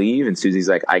Susie won't leave, and Susie's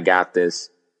like, I got this.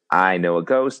 I know a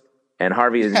ghost. And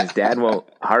Harvey and his dad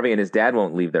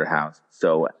won't leave their house.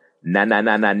 So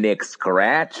Nick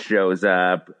Scratch shows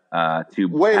up to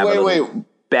wait.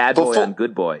 Bad boy on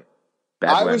good boy.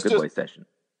 Bad boy on good boy session.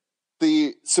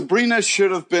 The Sabrina should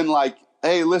have been like,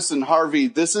 hey, listen, Harvey,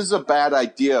 this is a bad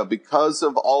idea because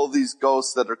of all these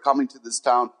ghosts that are coming to this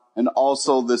town, and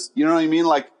also this, you know what I mean?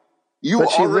 Like,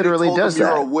 but she literally does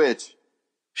that. You're a witch.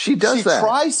 She does that. She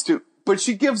tries to, but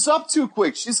she gives up too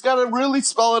quick. She's got to really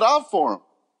spell it out for him.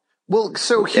 Well,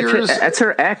 so that's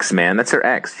her ex, man. That's her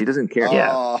ex. She doesn't care.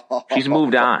 Yeah, she's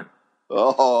moved on.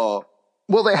 Oh,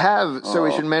 well, they have. So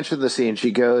we should mention the scene.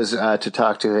 She goes to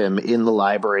talk to him in the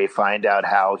library, find out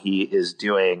how he is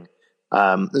doing.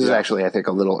 This is actually, I think,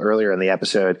 a little earlier in the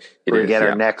episode. We get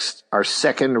our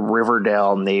second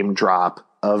Riverdale name drop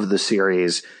of the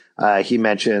series. He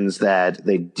mentions that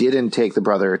they didn't take the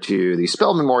brother to the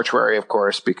Spellman mortuary, of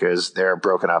course, because they're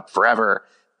broken up forever.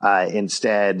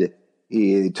 Instead,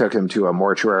 he took him to a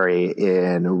mortuary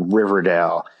in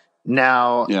Riverdale.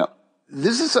 Now,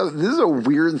 this is a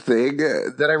weird thing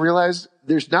that I realized.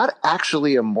 There's not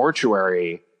actually a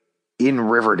mortuary in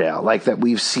Riverdale like that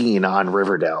we've seen on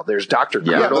Riverdale. There's Dr.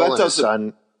 Curdle and his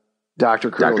son, Dr.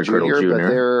 Curdle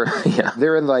Jr., but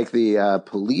they're in like the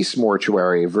police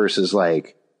mortuary versus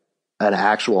like an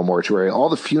actual mortuary. All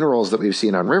the funerals that we've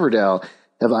seen on Riverdale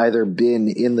have either been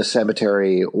in the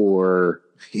cemetery or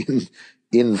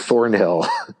in Thornhill,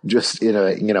 just in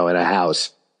a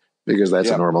house, because that's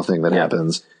a normal thing that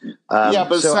happens.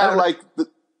 But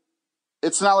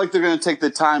it's not like they're going to take the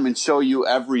time and show you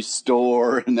every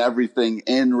store and everything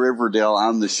in Riverdale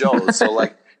on the show. So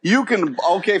like, You can,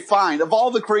 okay, fine. Of all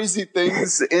the crazy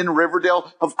things in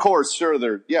Riverdale, of course, sure,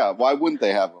 why wouldn't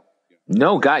they have them?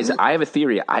 No, guys, I have a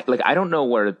theory. I don't know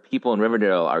where people in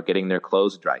Riverdale are getting their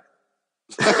clothes dried.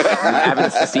 We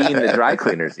haven't seen the dry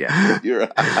cleaners yet. You're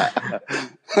right.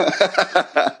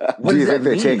 Do you think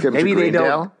they take them to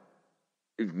Greendale?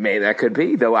 Maybe that could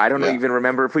be, though I don't even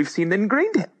remember if we've seen them in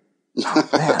Greendale.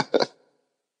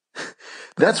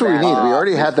 That's what we need. We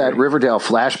already had that Riverdale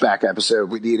flashback episode.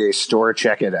 We need a store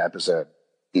check-in episode.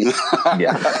 Yeah,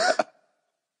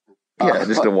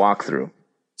 just a walkthrough.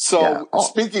 So,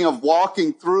 speaking of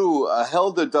walking through,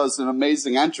 Hilda does an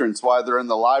amazing entrance while they're in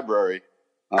the library,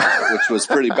 which was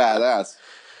pretty badass.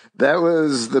 That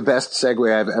was the best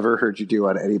segue I've ever heard you do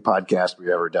on any podcast we've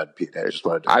ever done, Pete. I just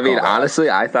wanted to honestly,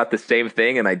 I thought the same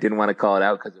thing, and I didn't want to call it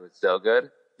out because it was so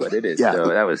good, but it is. Yeah. So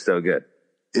that was so good.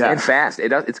 Yeah. And fast.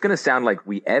 It's going to sound like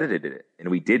we edited it, and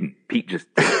we didn't. Pete just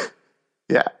did it.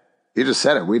 Yeah. He just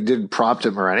said it. We didn't prompt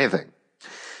him or anything.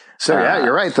 So,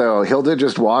 you're right, though. Hilda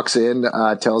just walks in,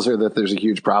 tells her that there's a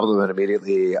huge problem, and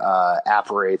immediately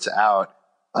apparates out.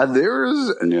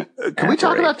 Can we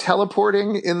talk about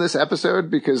teleporting in this episode?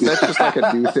 Because that's just like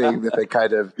a new thing that they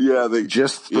kind of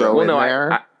just throw in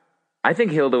there. I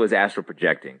think Hilda was astral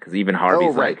projecting, because even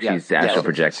Harvey's she's astral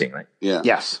projecting.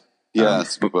 Yes.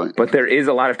 Yes. But there is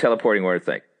a lot of teleporting where it's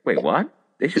like, wait, what?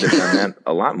 They should have done that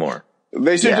a lot more.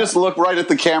 They should just look right at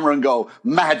the camera and go,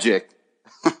 magic.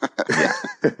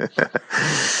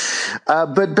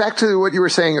 But back to what you were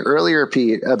saying earlier,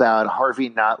 Pete, about Harvey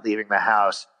not leaving the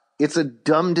house. It's a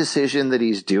dumb decision that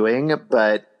he's doing,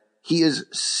 but he is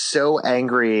so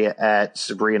angry at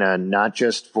Sabrina, not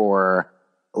just for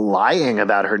lying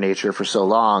about her nature for so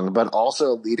long, but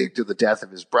also leading to the death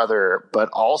of his brother, but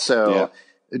also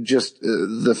just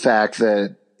the fact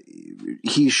that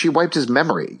she wiped his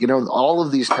memory. You know, all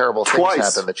of these terrible things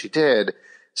happened that she did.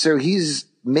 So he's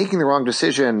making the wrong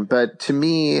decision, but to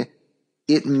me,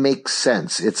 it makes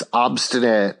sense. It's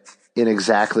obstinate in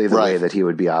exactly the way that he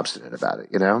would be obstinate about it,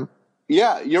 you know?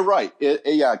 Yeah, you're right.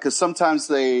 Because sometimes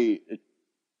they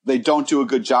don't do a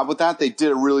good job with that. They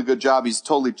did a really good job. He's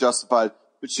totally justified.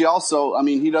 But she also, I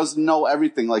mean, he doesn't know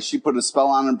everything. Like, she put a spell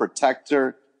on him, protect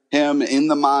him in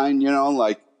the mine, you know,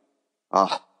 like,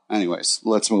 anyways,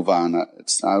 let's move on. I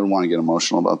don't want to get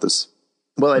emotional about this.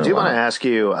 Well, I do want to ask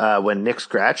you, when Nick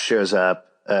Scratch shows up,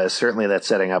 certainly that's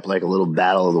setting up like a little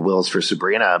battle of the wills for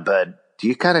Sabrina, but do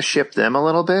you kind of ship them a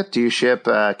little bit? Do you ship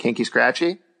Kinky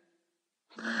Scratchy?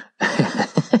 I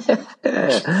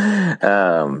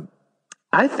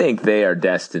think they are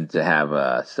destined to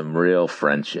have some real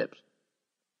friendships.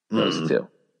 Those two.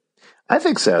 I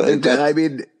think so. I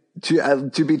mean,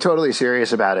 to be totally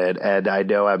serious about it, and I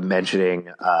know I'm mentioning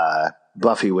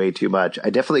Buffy way too much.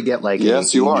 I definitely get like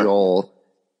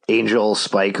Angel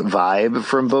Spike vibe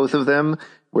from both of them,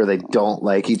 where they don't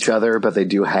like each other, but they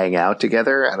do hang out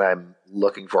together, and I'm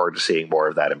looking forward to seeing more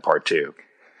of that in part 2.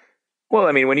 Well,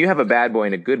 I mean, when you have a bad boy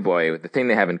and a good boy, the thing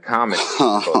they have in common is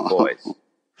both boys.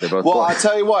 They're both boys. I'll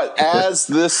tell you what, as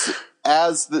the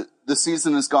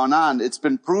season has gone on, it's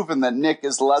been proven that Nick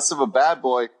is less of a bad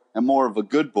boy and more of a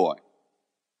good boy.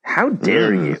 How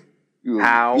dare you?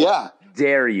 How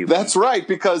dare you? That's right,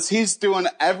 because he's doing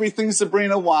everything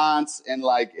Sabrina wants, and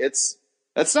like that's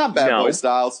not bad boy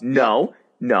Styles. No.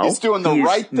 He's doing the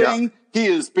right thing. He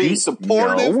is being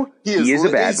supportive. He is a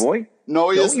bad boy. No,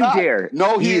 he is not. Dare.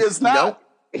 No, he is not.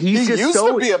 No, he used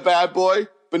to be a bad boy,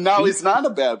 but now he's not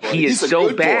a bad boy. He's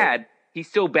so bad. Boy.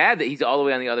 He's so bad that he's all the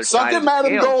way on the other side. Suck it,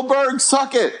 Madam Goldberg.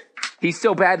 Suck it. He's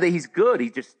so bad that he's good. He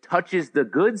just touches the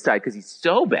good side because he's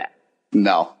so bad.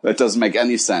 No, that doesn't make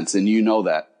any sense, and you know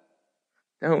that.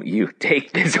 Don't you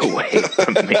take this away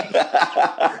from me.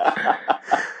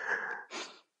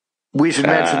 We should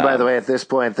mention, by the way, at this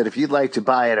point, that if you'd like to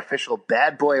buy an official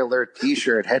Bad Boy Alert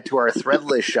t-shirt, head to our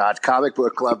Threadless shop,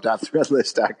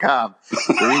 comicbookclub.threadless.com,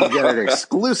 where you can get an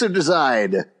exclusive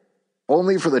design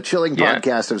only for the chilling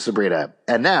podcast of Sabrina.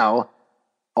 And now,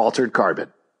 Altered Carbon.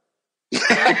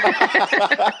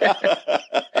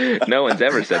 No one's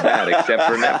ever said that except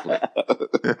for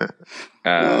Netflix.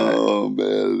 Oh,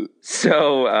 man.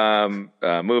 So,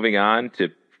 moving on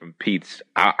from Pete's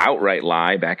outright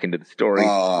lie back into the story.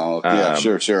 Oh, yeah,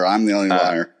 sure. I'm the only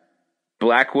liar.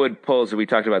 Blackwood pulls, we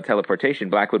talked about teleportation,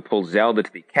 Blackwood pulls Zelda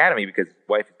to the academy because his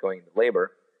wife is going into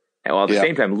labor. And while at the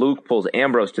same time, Luke pulls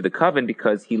Ambrose to the coven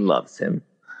because he loves him,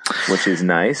 which is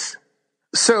nice.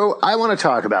 So I want to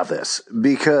talk about this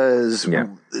because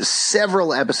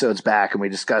several episodes back, and we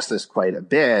discussed this quite a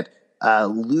bit,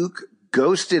 Luke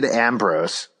ghosted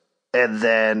Ambrose,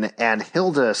 and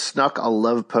Hilda snuck a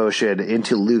love potion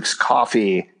into Luke's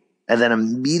coffee, and then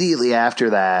immediately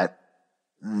after that,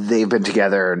 they've been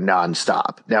together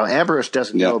nonstop. Now, Ambrose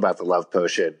doesn't know about the love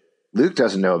potion. Luke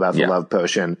doesn't know about the love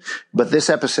potion. But this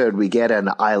episode, we get an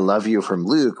I love you from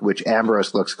Luke, which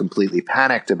Ambrose looks completely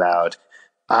panicked about.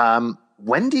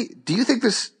 When do you think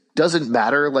this doesn't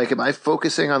matter? Like, am I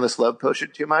focusing on this love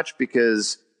potion too much?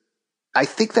 Because I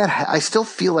think that I still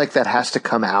feel like that has to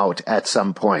come out at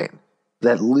some point,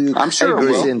 that Luke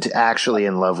isn't actually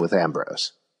in love with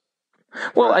Ambrose.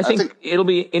 Well, I think it'll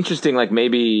be interesting. Like,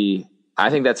 maybe I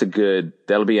think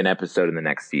that'll be an episode in the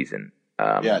next season.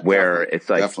 Where it's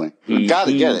like, you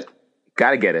gotta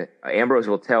get it. Ambrose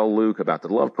will tell Luke about the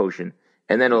love potion,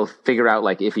 and then he'll figure out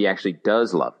like if he actually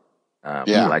does love.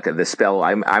 Like the spell.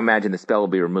 I imagine the spell will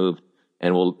be removed,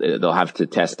 and they'll have to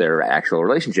test their actual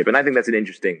relationship. And I think that's an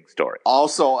interesting story.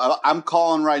 Also, I'm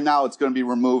calling right now. It's going to be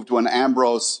removed when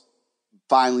Ambrose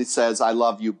finally says "I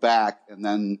love you" back, and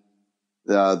then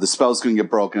the spell's going to get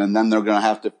broken, and then they're going to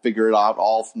have to figure it out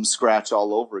all from scratch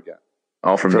all over again.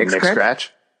 All from Nick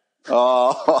Scratch?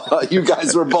 Oh, you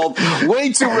guys were both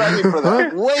way too ready for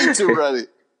that. Way too ready.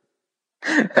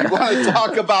 You want to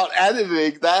talk about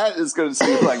editing? That is going to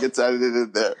seem like it's edited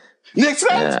in there. Nick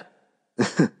Scratch?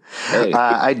 Hey.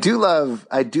 I do love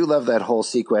that whole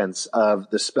sequence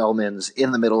of the Spellmans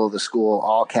in the middle of the school,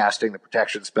 all casting the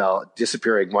protection spell,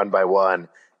 disappearing one by one.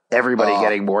 Everybody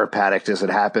getting more panicked as it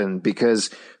happened,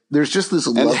 because there's just this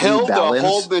lovely Hilda balance.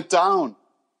 Holding it down.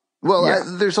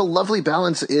 Well, there's a lovely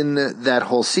balance in that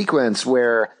whole sequence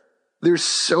where there's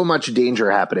so much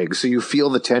danger happening, so you feel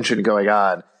the tension going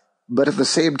on. But at the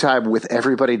same time, with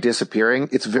everybody disappearing,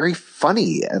 it's very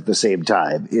funny at the same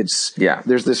time.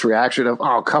 There's this reaction of,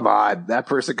 oh, come on, that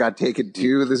person got taken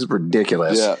too. This is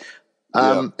ridiculous.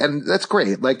 And that's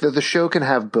great. Like the show can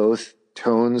have both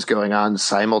tones going on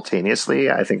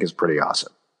simultaneously, I think is pretty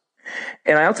awesome.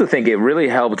 And I also think it really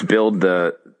helped build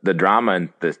the drama and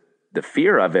the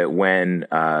fear of it when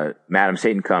Madam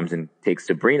Satan comes and takes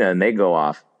Sabrina and they go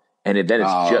off. And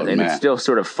it's still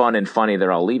sort of fun and funny.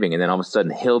 They're all leaving, and then all of a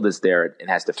sudden Hilda's there and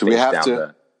has to face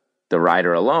down the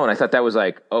rider alone. I thought that was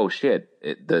like, oh shit!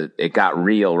 It got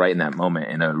real right in that moment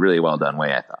in a really well done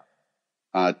way. I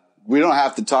thought. We don't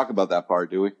have to talk about that part,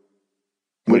 do we?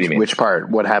 What do you mean? Which part?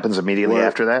 What happens immediately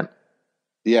after that?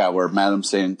 Yeah, where Madam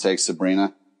Satan takes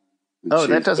Sabrina.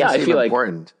 That doesn't seem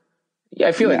important.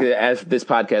 I feel like as this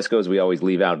podcast goes, we always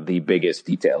leave out the biggest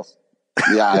details.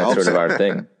 Yeah, that's sort of our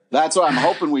thing. That's what I'm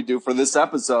hoping we do for this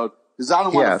episode, because I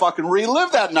don't want to fucking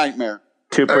relive that nightmare.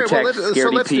 To protect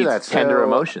Scaredy Pete's tender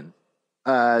emotion.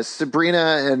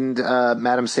 Sabrina and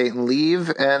Madam Satan leave,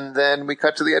 and then we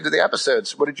cut to the end of the episode.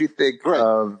 So what did you think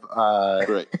of...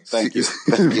 Great. Thank you.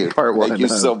 Thank you. Part one. Thank you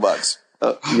so much.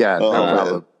 No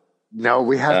problem. No,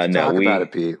 we have to talk about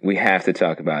it, Pete. We have to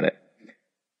talk about it.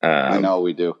 I know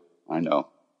we do. I know.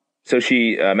 So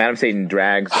Madam Satan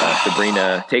drags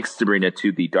takes Sabrina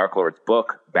to the Dark Lord's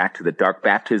book, back to the Dark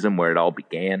Baptism where it all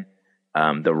began.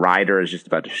 The rider is just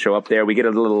about to show up there. We get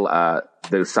a little,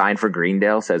 the sign for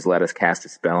Greendale says, "Let us cast a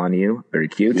spell on you." Very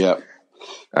cute. Yeah.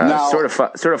 Sort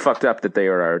of fucked up that they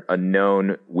are a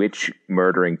known witch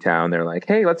murdering town. They're like,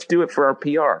 hey, let's do it for our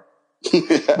PR.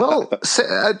 Well,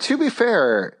 to be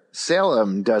fair,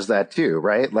 Salem does that too,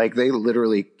 right? Like they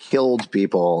literally killed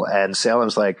people, and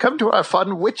Salem's like, "Come to our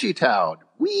fun witchy town."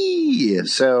 Whee!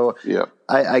 So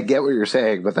I get what you're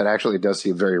saying, but that actually does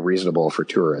seem very reasonable for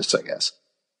tourists, I guess.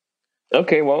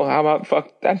 Okay, well, how about fuck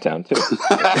that town too?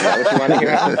 What you want to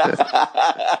hear?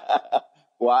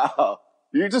 Wow.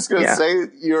 You're just gonna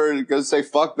say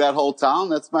fuck that whole town?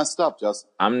 That's messed up, Justin.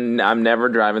 I'm never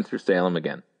driving through Salem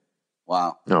again.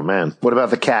 Wow. Oh man. What about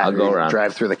the cat? I'll go around.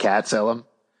 Drive through the cat, Salem?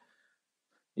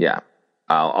 Yeah.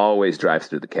 I'll always drive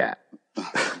through the cat.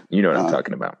 You know what I'm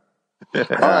talking about. All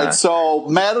right, so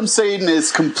Madam Satan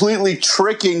is completely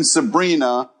tricking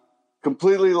Sabrina,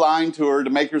 completely lying to her to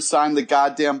make her sign the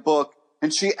goddamn book,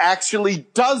 and she actually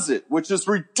does it, which is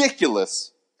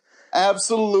ridiculous.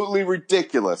 Absolutely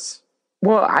ridiculous.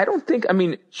 Well,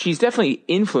 she's definitely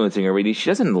influencing her, but she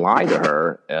doesn't lie to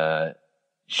her.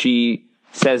 She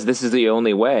says this is the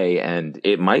only way, and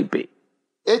it might be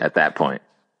at that point.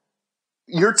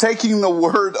 You're taking the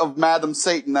word of Madam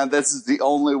Satan that this is the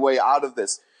only way out of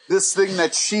this. This thing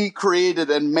that she created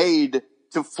and made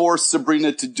to force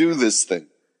Sabrina to do this thing.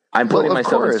 I'm putting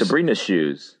myself in Sabrina's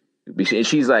shoes.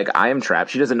 She's like, I am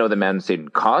trapped. She doesn't know that Madam Satan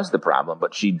caused the problem,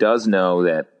 but she does know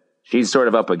that she's sort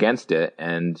of up against it,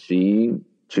 and she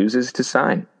chooses to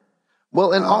sign.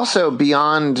 Well, and also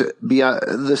beyond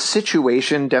the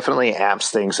situation definitely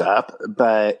amps things up,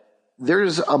 but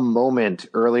there's a moment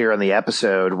earlier in the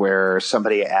episode where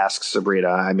somebody asks Sabrina,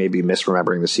 I may be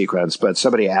misremembering the sequence, but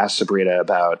somebody asks Sabrina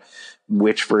about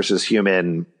witch versus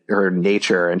human her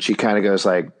nature, and she kind of goes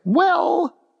like,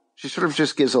 well, she sort of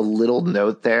just gives a little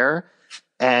note there.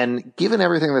 And given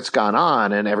everything that's gone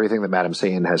on and everything that Madame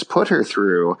Satan has put her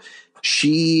through,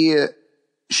 she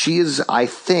is, I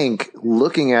think,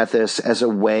 looking at this as a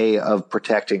way of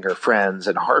protecting her friends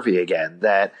and Harvey again,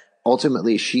 that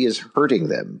ultimately she is hurting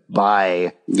them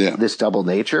by this double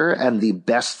nature. And the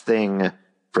best thing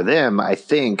for them, I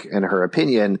think, in her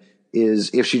opinion, is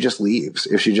if she just leaves,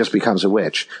 if she just becomes a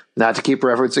witch. Not to keep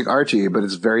referencing Archie, but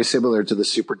it's very similar to the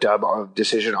super dumb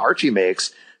decision Archie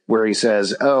makes, where he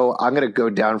says, oh, I'm going to go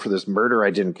down for this murder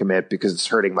I didn't commit because it's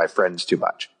hurting my friends too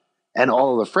much. And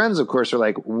all of the friends, of course, are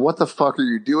like, what the fuck are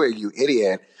you doing, you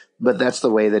idiot? But that's the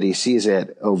way that he sees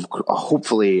it, of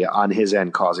hopefully on his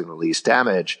end causing the least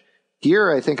damage.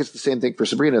 Here, I think it's the same thing for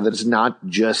Sabrina, that it's not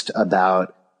just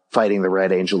about fighting the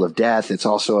Red Angel of Death. It's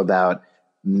also about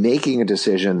making a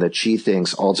decision that she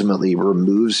thinks ultimately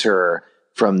removes her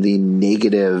from the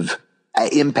negative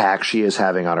impact she is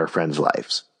having on her friends'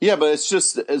 lives. Yeah, but it's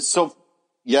so,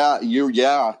 you're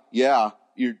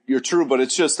true, but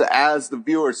it's just as the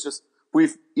viewer, it's just,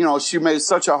 she made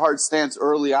such a hard stance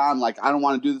early on, like, I don't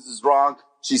want to do this, is wrong.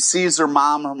 She sees her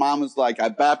mom is like, I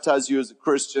baptize you as a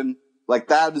Christian. Like,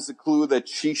 that is a clue that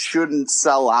she shouldn't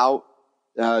sell out,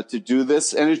 to do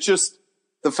this. And it's just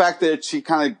the fact that she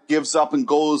kind of gives up and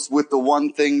goes with the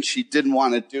one thing she didn't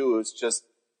want to do is just,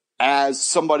 as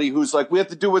somebody who's like, we have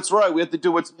to do what's right, we have to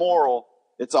do what's moral.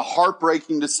 It's a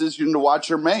heartbreaking decision to watch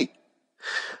her make.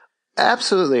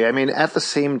 Absolutely. I mean, at the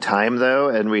same time, though,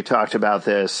 and we talked about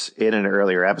this in an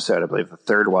earlier episode, I believe the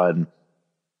third one,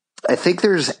 I think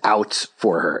there's outs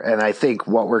for her. And I think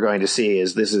what we're going to see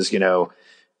is this is,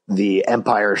 the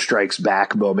Empire Strikes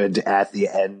Back moment at the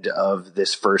end of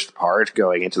this first part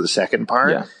going into the second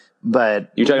part. Yeah.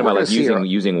 But you're talking about like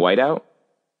using whiteout?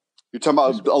 You're talking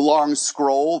about a long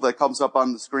scroll that comes up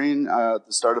on the screen at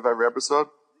the start of every episode?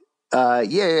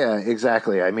 Yeah,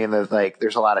 exactly. I mean,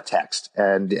 there's a lot of text.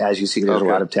 And as you see, there's a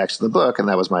lot of text in the book, and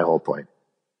that was my whole point.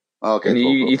 Okay. And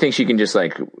cool. You think she can just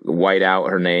like white out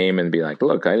her name and be like,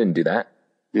 look, I didn't do that?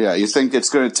 Yeah, you think it's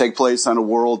going to take place on a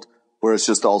world where it's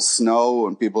just all snow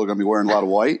and people are going to be wearing a lot of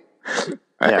white?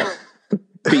 Yeah.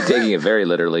 Pete taking it very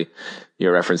literally.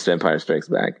 Your reference to Empire Strikes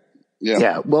Back.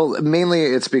 Yeah. Well, mainly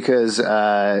it's because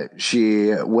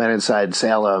she went inside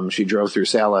Salem. She drove through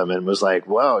Salem and was like,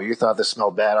 whoa, you thought this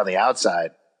smelled bad on the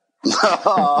outside.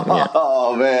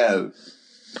 Oh, man.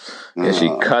 Yeah,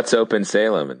 she cuts open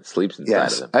Salem and sleeps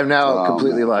inside of them. I've now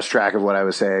completely lost track of what I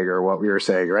was saying or what we were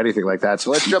saying or anything like that.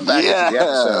 So let's jump back into the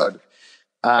episode.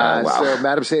 So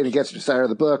Madame Satan gets to the start of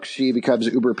the book. She becomes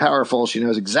uber powerful. She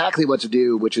knows exactly what to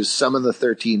do, which is summon the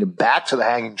 13 back to the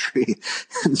hanging tree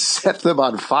and set them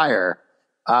on fire.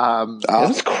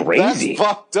 That's crazy. That's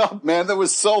fucked up, man. That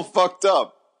was so fucked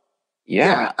up.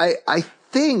 Yeah. I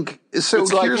think so.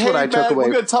 It's here's what I took away.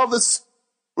 We're going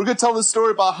to tell this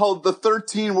story about how the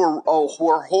 13 were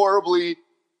horribly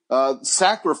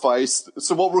sacrificed.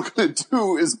 So what we're going to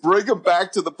do is bring them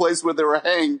back to the place where they were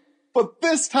hanged, but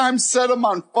this time set them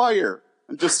on fire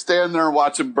and just stand there and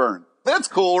watch them burn. That's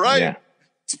cool, right? Yeah.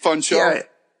 It's a fun show. Yeah,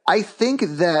 I think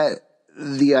that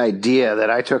the idea that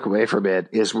I took away from it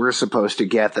is we're supposed to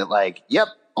get that, like, yep,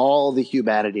 all the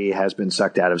humanity has been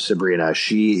sucked out of Sabrina.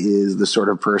 She is the sort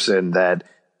of person that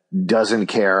doesn't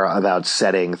care about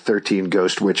setting 13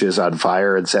 ghost witches on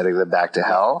fire and setting them back to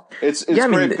hell. It's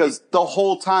great because the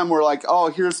whole time we're like,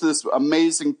 oh, here's this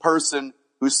amazing person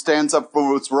who stands up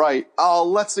for what's right. Oh,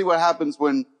 let's see what happens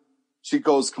when she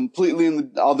goes completely in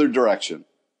the other direction.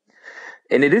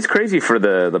 And it is crazy for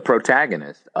the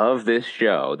protagonist of this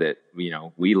show that,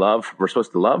 we love. We're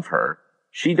supposed to love her.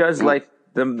 She does like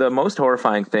the most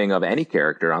horrifying thing of any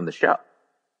character on the show.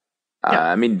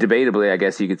 Yeah. Debatably, I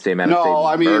guess you could say Madame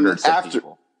Satan murdered some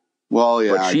people. Well,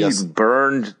 yeah, but she's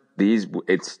burned these.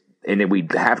 We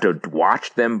have to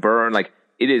watch them burn. Like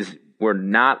it is. We're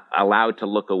not allowed to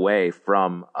look away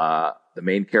from the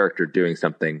main character doing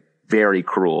something very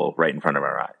cruel right in front of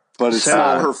our eyes. But it's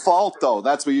not her fault, though.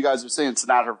 That's what you guys are saying. It's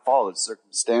not her fault. It's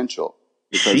circumstantial.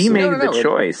 She made the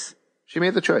choice. She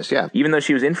made the choice, yeah. Even though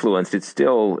she was influenced,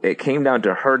 it came down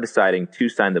to her deciding to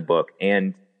sign the book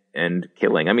and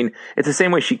killing. It's the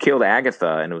same way she killed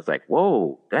Agatha, and it was like,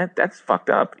 whoa, that's fucked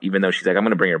up. Even though she's like, I'm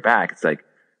going to bring her back. It's like,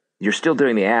 you're still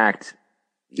doing the act.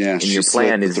 Yeah, and your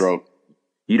plan is throat.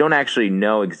 You don't actually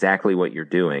know exactly what you're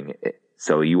doing,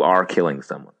 so you are killing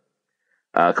someone.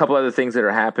 A couple other things that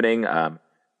are happening.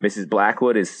 Mrs.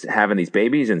 Blackwood is having these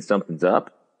babies, and something's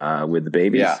up with the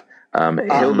babies. Yeah.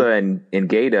 Hilda and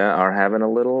Gaeta are having a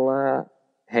little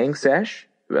hang sesh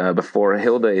before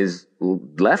Hilda is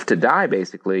left to die,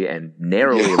 basically, and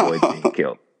narrowly avoids being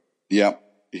killed. Yep.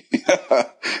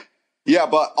 Yeah,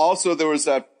 but also there was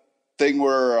that thing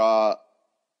where,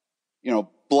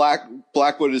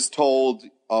 Blackwood is told,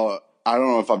 I don't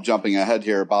know if I'm jumping ahead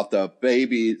here, about the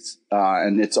babies,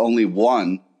 and it's only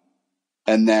one.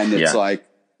 And then it's like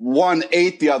one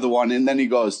ate the other one. And then he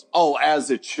goes, oh, as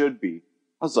it should be.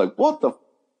 I was like, what the?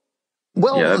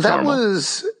 Well, that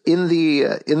was in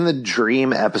the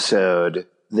dream episode.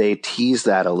 They teased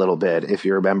that a little bit. If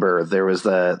you remember, there was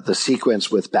the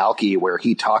sequence with Balky where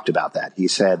he talked about that. He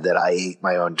said that I ate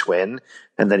my own twin,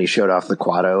 and then he showed off the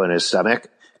Quado in his stomach.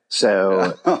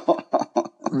 So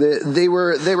they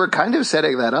were kind of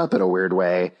setting that up in a weird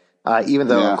way, even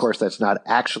though, of course, that's not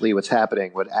actually what's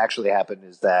happening. What actually happened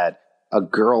is that a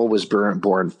girl was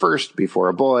born first before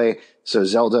a boy. So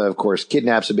Zelda, of course,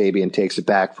 kidnaps a baby and takes it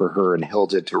back for her and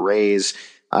Hilda to raise,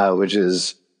 which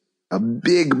is a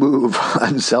big move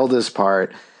on Zelda's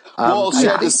part. Well, she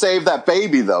had to save that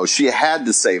baby, though. She had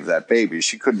to save that baby.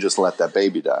 She couldn't just let that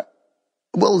baby die.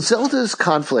 Well, Zelda's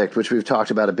conflict, which we've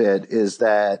talked about a bit, is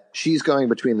that she's going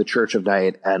between the Church of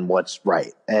Night and what's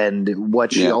right. And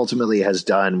what she ultimately has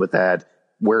done with that,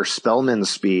 where Spellman's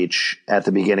speech at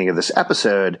the beginning of this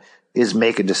episode is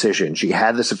make a decision. She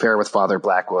had this affair with Father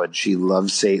Blackwood. She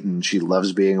loves Satan. She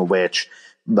loves being a witch.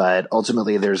 But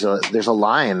ultimately, there's a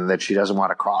line that she doesn't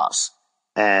want to cross.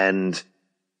 And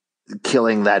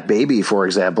killing that baby, for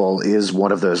example, is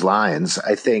one of those lines.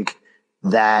 I think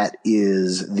that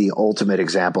is the ultimate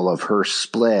example of her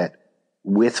split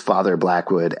with Father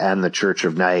Blackwood and the Church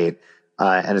of Night.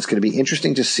 And it's going to be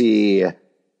interesting to see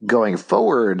going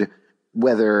forward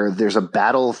whether there's a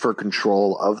battle for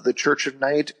control of the Church of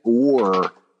Night,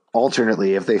 or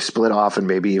alternately, if they split off and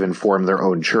maybe even form their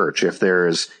own church, if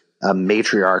there's a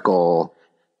matriarchal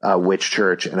witch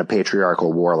church and a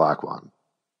patriarchal warlock one.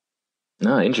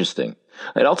 Oh, interesting.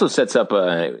 It also sets up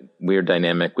a weird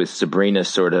dynamic with Sabrina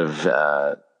sort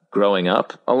of growing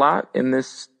up a lot in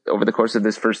this over the course of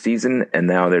this first season, and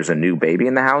now there's a new baby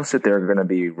in the house that they're going to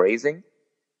be raising.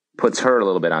 Puts her a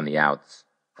little bit on the outs.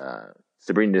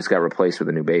 Sabrina just got replaced with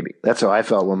a new baby. That's how I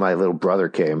felt when my little brother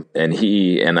came.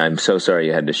 And I'm so sorry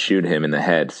you had to shoot him in the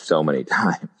head so many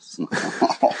times.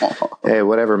 Hey,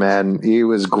 whatever, man. He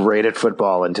was great at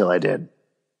football until I did.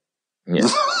 Yeah.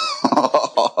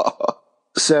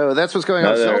 So that's what's going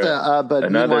on with Zelda. But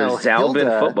another meanwhile, Zalbin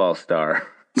Hilda, football star.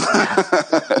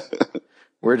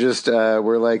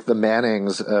 we're like the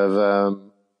Mannings of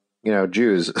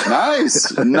Jews.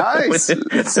 Nice.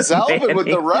 Zalbin with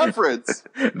the reference.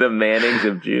 The Mannings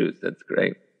of Jews. That's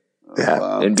great. Yeah.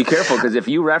 Wow. And be careful, because if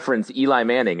you reference Eli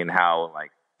Manning and how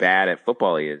bad at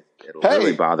football he is, it'll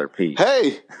really bother Pete.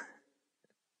 Hey,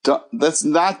 that's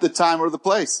not the time or the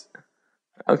place.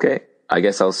 Okay, I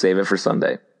guess I'll save it for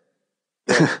Sunday.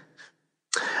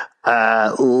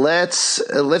 Let's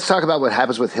talk about what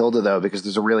happens with Hilda, though, because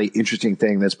there's a really interesting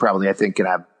thing that's probably, I think, going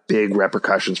to have big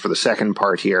repercussions for the second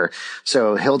part here.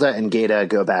 So Hilda and Gaeta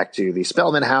go back to the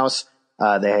Spellman house.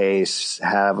 They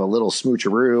have a little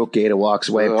smoocheroo. Gaeta walks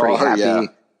away pretty happy. Yeah.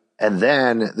 And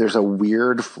then there's a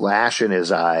weird flash in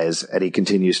his eyes, and he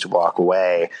continues to walk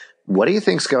away. What do you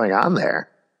think's going on there?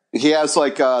 He has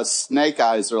snake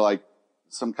eyes, or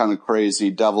some kind of crazy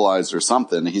devil eyes or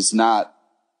something. He's not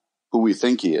who we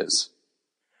think he is.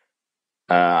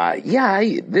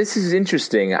 This is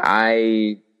interesting.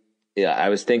 I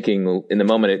was thinking in the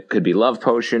moment it could be love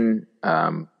potion,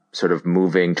 sort of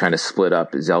moving, trying to split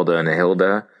up Zelda and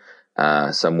Hilda,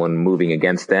 someone moving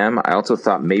against them. I also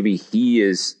thought maybe he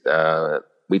is,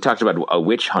 we talked about a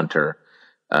witch hunter.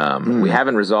 We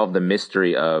haven't resolved the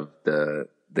mystery of the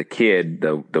kid,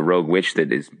 the rogue witch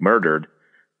that is murdered.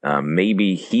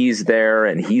 Maybe he's there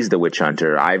and he's the witch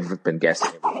hunter. I've been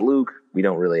guessing it was Luke. We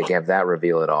don't really have that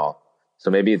reveal at all.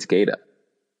 So maybe it's Gaeta.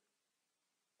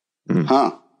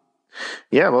 Huh.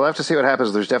 Yeah, we'll have to see what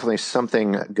happens. There's definitely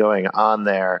something going on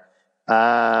there.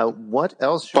 What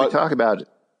else should we talk about?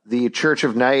 The Church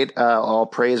of Night all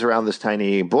prays around this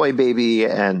tiny boy baby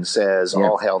and says,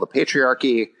 all hail the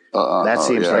patriarchy. That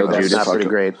seems like that's not pretty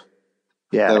great.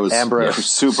 Yeah, that was Ambrose,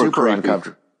 super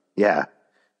uncomfortable. Yeah,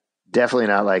 definitely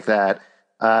not like that.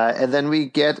 And then we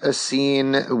get a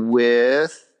scene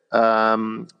with,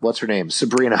 what's her name?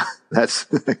 Sabrina. That's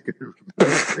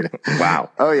wow.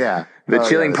 Oh yeah. The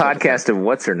chilling podcast of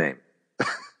what's her name?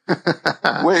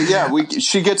 Wait, yeah,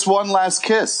 she gets one last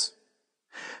kiss.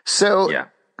 So a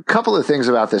couple of things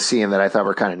about this scene that I thought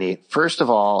were kind of neat. First of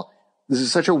all, this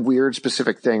is such a weird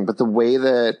specific thing, but the way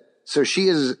that, so she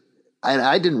is, and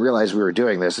I didn't realize we were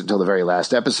doing this until the very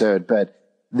last episode, but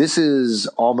this is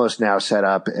almost now set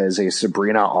up as a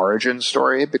Sabrina origin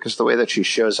story, because the way that she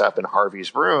shows up in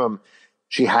Harvey's room,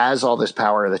 she has all this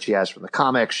power that she has from the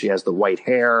comics. She has the white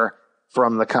hair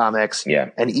from the comics. Yeah.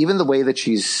 And even the way that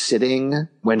she's sitting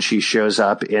when she shows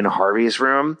up in Harvey's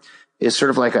room is sort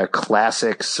of like a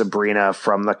classic Sabrina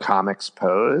from the comics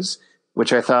pose,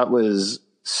 which I thought was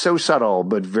so subtle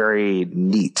but very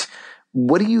neat.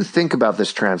 What do you think about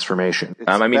this transformation? It's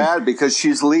bad because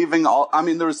she's leaving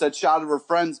there was that shot of her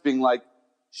friends being like,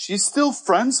 she's still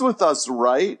friends with us,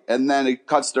 right? And then it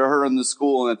cuts to her in the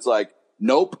school and it's like,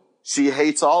 nope, she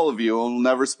hates all of you and will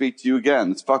never speak to you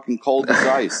again. It's fucking cold as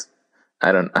ice.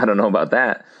 I don't know about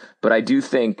that, but I do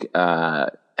think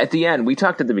at the end we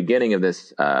talked at the beginning of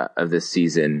this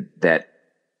season that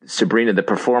Sabrina, the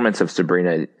performance of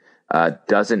Sabrina,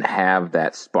 doesn't have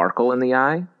that sparkle in the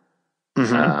eye.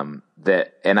 Mm-hmm.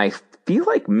 And I feel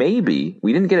like maybe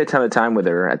we didn't get a ton of time with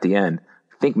her at the end.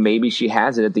 I think maybe she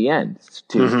has it at the end.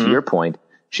 To your point,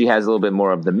 she has a little bit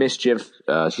more of the mischief.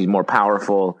 She's more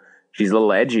powerful. She's a little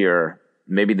edgier.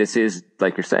 Maybe this is,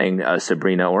 like you're saying, a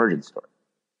Sabrina origin story.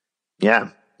 Yeah.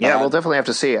 Yeah, we'll definitely have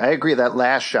to see. I agree that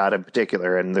last shot in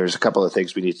particular, and there's a couple of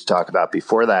things we need to talk about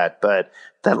before that, but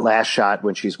that last shot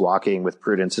when she's walking with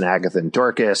Prudence and Agatha and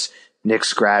Dorcas, Nick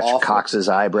Scratch cocks his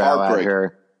eyebrow at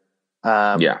her.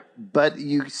 But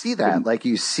you see that, like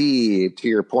you see, to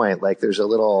your point, like there's a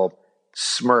little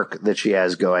smirk that she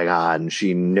has going on.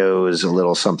 She knows a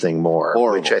little something more,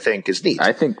 which I think is neat.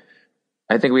 I think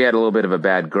we had a little bit of a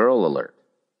bad girl alert.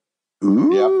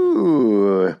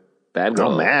 Ooh. Yep. Bad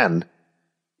girl. Oh, man.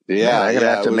 Yeah. I'm going to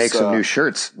have to make some new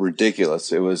shirts.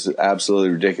 Ridiculous. It was absolutely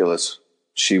ridiculous.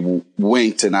 She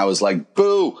winked and I was like,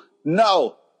 boo,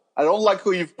 no, I don't like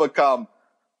who you've become.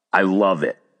 I love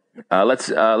it. Let's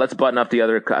button up the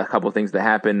other couple of things that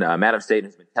happen. Madam Satan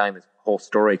has been telling this whole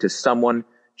story to someone.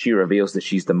 She reveals that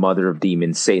she's the mother of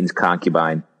demons, Satan's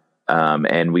concubine.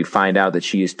 And we find out that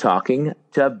she is talking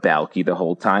to Balky the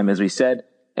whole time, as we said,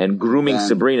 and grooming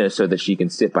Sabrina so that she can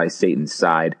sit by Satan's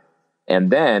side.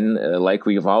 And then, like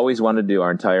we've always wanted to do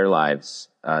our entire lives,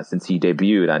 since he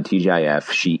debuted on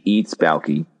TGIF, she eats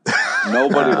Balky.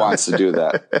 Nobody wants to do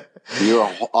that.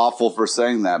 You're awful for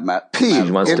saying that, Matt. Pete,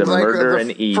 She wants to murder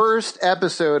and eat. First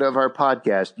episode of our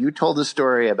podcast, you told the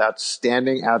story about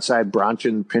standing outside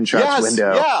Bronson Pinchot's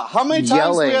window. Yeah, how many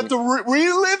times do we have to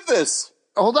relive this?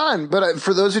 Hold on, but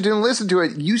for those who didn't listen to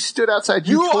it, you stood outside.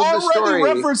 You told the story. You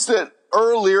already referenced it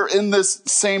earlier in this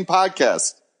same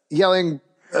podcast. Yelling,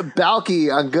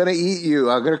 Balky, I'm going to eat you.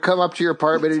 I'm going to come up to your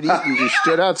apartment and eat you. You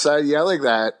stood outside yelling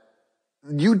that.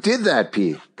 You did that,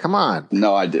 Pete. Come on.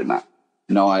 No, I did not.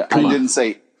 No, I didn't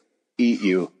say eat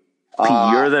you. Pete,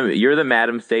 you're the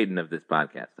Madam Satan of this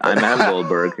podcast. I'm Adam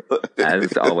Goldberg,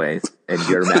 as always, and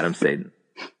you're Madam Satan.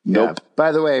 Nope. Yeah.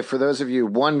 By the way, for those of you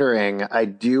wondering, I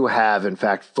do have, in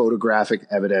fact, photographic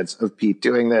evidence of Pete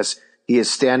doing this. He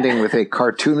is standing with a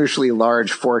cartoonishly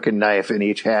large fork and knife in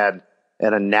each hand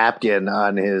and a napkin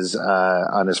on his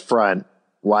front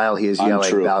while he is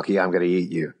yelling, Balky, I'm going to eat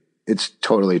you. It's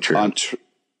totally true.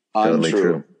 Totally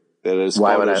true. It is.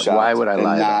 Why would I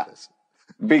lie about this?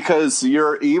 Because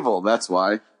you're evil. That's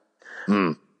why.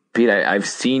 Pete, I've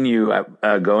seen you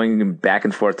going back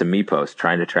and forth to MePost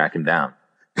trying to track him down.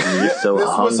 You're so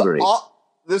hungry.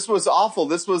 This was awful.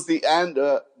 This was the end.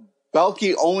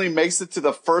 Balky only makes it to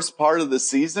the first part of the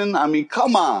season. I mean,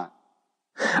 come on.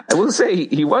 I will say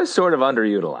he was sort of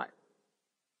underutilized.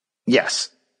 Yes.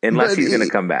 Unless he's going to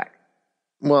come back.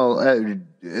 Well,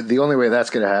 the only way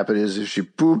that's going to happen is if she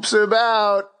poops him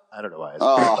out. I don't know why I said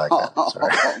like that.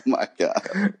 Sorry. Oh my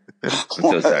God. I'm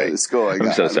so sorry. Is going I'm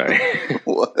on? so sorry.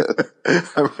 What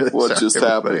What just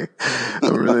happened?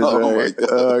 I'm really sorry.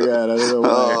 Oh God, I don't know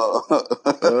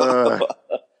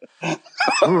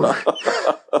why.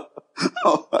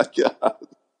 Oh my God.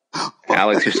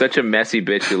 Alex, you're such a messy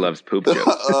bitch who loves poop jokes.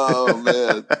 Oh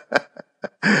man.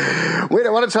 Wait, I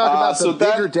want to talk about the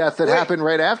bigger death that happened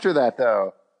right after that,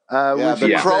 though.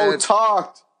 The crow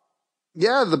talked.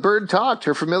 Yeah, the bird talked.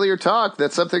 Her familiar talk.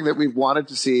 That's something that we've wanted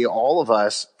to see, all of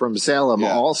us from Salem,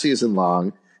 all season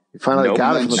long. We finally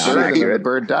got it from the bird, and then the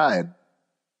bird died.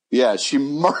 Yeah, she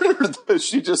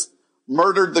just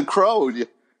murdered the crow.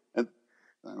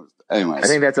 Anyways. I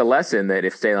think that's a lesson that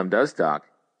if Salem does talk,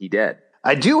 he dead.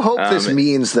 I do hope this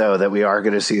means, though, that we are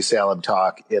going to see Salem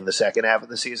talk in the second half of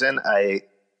the season.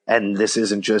 And this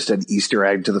isn't just an Easter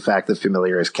egg to the fact that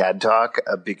Familiar is CAD talk,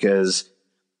 because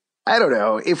I don't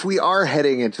know if we are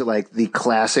heading into like the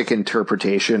classic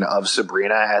interpretation of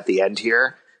Sabrina at the end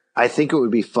here. I think it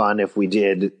would be fun if we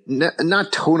did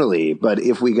not tonally, but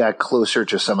if we got closer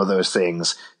to some of those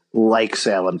things like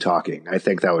Salem talking. I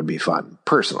think that would be fun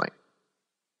personally.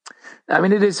 I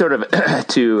mean, it is sort of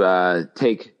to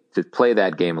play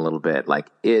that game a little bit. Like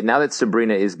now that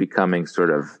Sabrina is becoming sort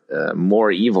of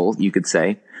more evil, you could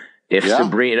say,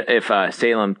 If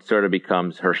Salem sort of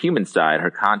becomes her human side, her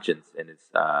conscience, and it's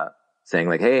saying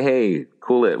like, hey,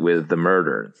 cool it with the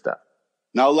murder and stuff.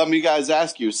 Now, let me guys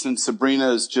ask you, since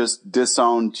Sabrina has just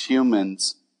disowned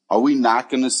humans, are we not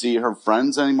going to see her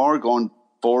friends anymore going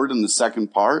forward in the second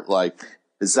part? Like,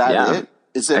 is that it?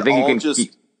 Is it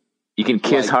you can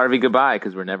kiss Harvey goodbye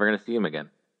because we're never going to see him again.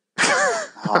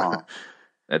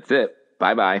 That's it.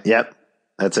 Bye-bye. Yep.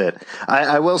 That's it.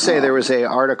 I will say there was an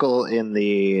article in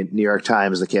the New York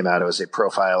Times that came out. It was a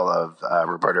profile of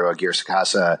Roberto Aguirre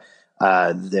Sacasa,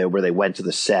 where they went to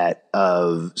the set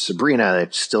of Sabrina.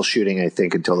 It's still shooting, I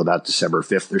think, until about December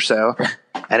 5th or so.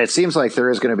 And it seems like there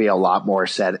is going to be a lot more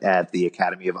set at the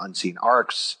Academy of Unseen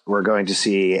Arcs. We're going to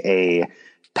see a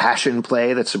passion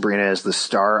play that Sabrina is the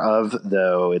star of,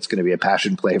 though it's going to be a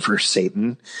passion play for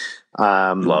Satan.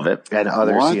 Love it. And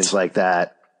other scenes like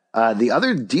that. The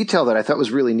other detail that I thought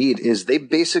was really neat is they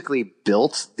basically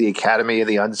built the Academy of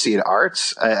the Unseen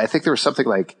Arts. I think there was something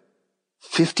like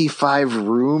 55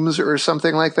 rooms or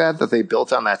something like that they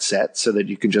built on that set so that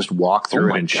you can just walk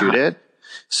through it and shoot it.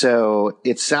 So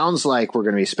it sounds like we're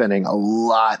going to be spending a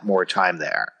lot more time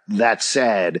there. That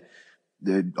said,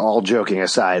 all joking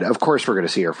aside, of course we're going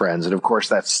to see her friends, and of course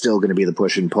that's still going to be the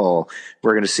push and pull.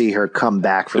 We're going to see her come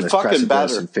back from this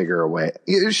precipice and figure a way.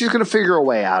 She's going to figure a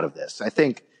way out of this. I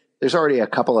think there's already a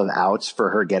couple of outs for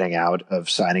her getting out of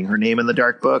signing her name in the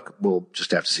Dark Book. We'll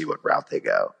just have to see what route they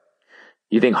go.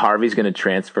 You think Harvey's going to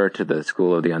transfer to the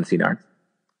School of the Unseen Arts?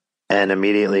 And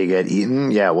immediately get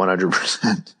eaten? Yeah,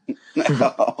 100%.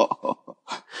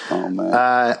 Oh,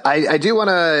 man. I do want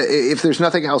to, if there's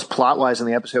nothing else plot-wise in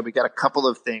the episode, we got a couple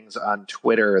of things on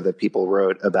Twitter that people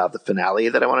wrote about the finale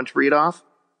that I wanted to read off.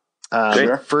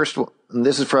 Sure. First,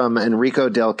 this is from Enrico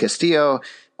Del Castillo.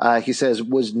 He says,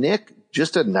 was Nick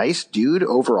just a nice dude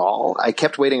overall? I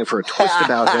kept waiting for a twist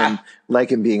about him, like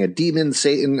him being a demon,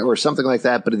 Satan, or something like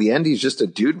that. But in the end, he's just a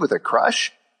dude with a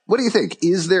crush. What do you think?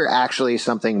 Is there actually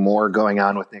something more going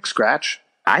on with Nick Scratch?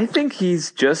 I think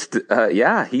he's just,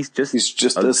 he's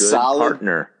just a good solid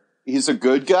partner. He's a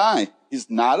good guy. He's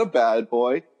not a bad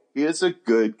boy. He is a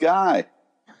good guy.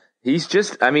 He's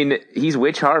just, he's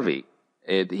Witch Harvey.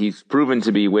 He's proven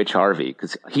to be Witch Harvey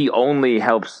because he only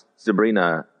helps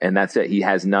Sabrina, and that's it. He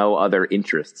has no other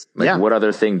interests. What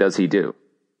other thing does he do?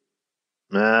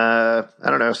 I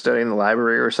don't know, studying the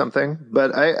library or something.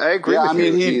 But I agree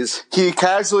with you. He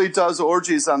casually does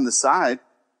orgies on the side.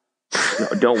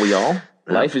 Don't we all?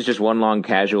 Life is just one long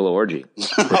casual orgy.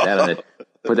 Put that on a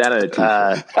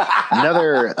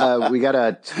t-shirt. We got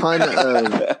a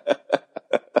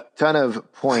ton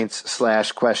of points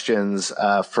 / questions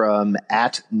from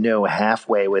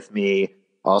 @NoHalfwayWithMe,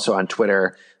 also on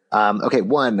Twitter. Okay,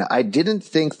 one, I didn't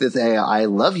think that the I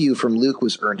love you from Luke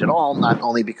was earned at all, not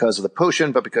only because of the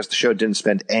potion, but because the show didn't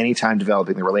spend any time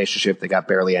developing the relationship. They got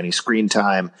barely any screen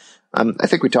time. I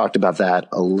think we talked about that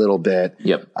a little bit.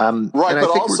 Yep. Right, but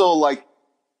also,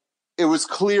 it was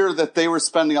clear that they were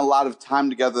spending a lot of time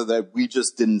together that we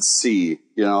just didn't see,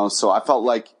 So I felt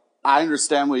like I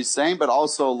understand what he's saying, but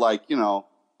also, I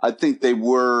think they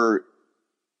were,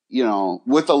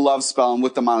 with the love spell and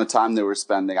with the amount of time they were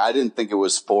spending, I didn't think it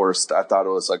was forced. I thought it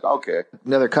was okay.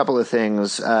 Another couple of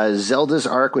things. Zelda's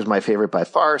arc was my favorite by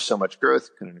far. So much growth.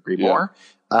 Couldn't agree more.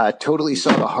 Totally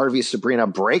saw the Harvey Sabrina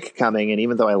break coming, and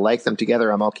even though I like them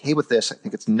together, I'm okay with this. I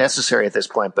think it's necessary at this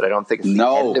point, but I don't think it's the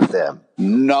end of them.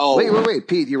 No. Wait,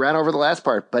 Pete, you ran over the last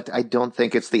part, but I don't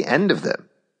think it's the end of them.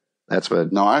 That's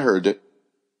what. No, I heard it.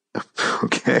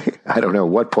 Okay. I don't know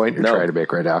what point you're trying to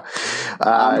make right now.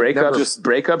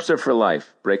 Breakups are for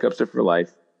life. Breakups are for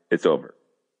life. It's over.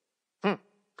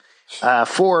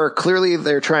 4, clearly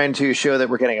they're trying to show that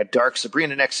we're getting a dark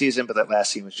Sabrina next season, but that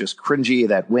last scene was just cringy,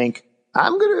 that wink.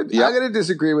 I'm gonna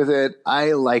disagree with it.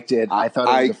 I liked it. I thought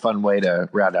it was a fun way to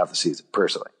round out the season,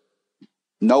 personally.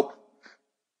 Nope.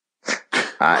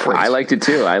 I liked it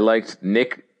too. I liked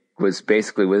Nick was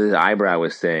basically with his eyebrow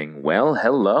was saying, well,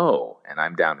 hello. And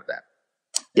I'm down with that.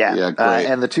 Yeah.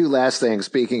 And the two last things,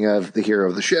 speaking of the hero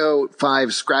of the show, 5,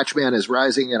 Scratchman is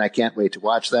rising, and I can't wait to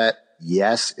watch that.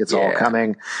 Yes, it's all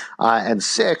coming. And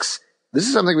 6, this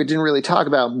is something we didn't really talk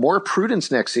about. More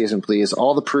Prudence next season, please.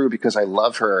 All the Prue, because I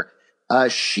love her.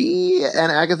 She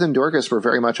and Agatha and Dorcas were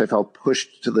very much, I felt,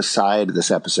 pushed to the side this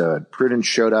episode. Prudence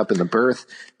showed up in the birth,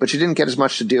 but she didn't get as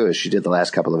much to do as she did the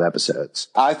last couple of episodes.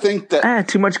 I think that...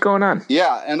 too much going on.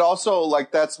 Yeah, and also,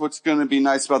 that's what's going to be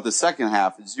nice about the second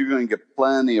half, is you're going to get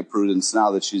plenty of Prudence now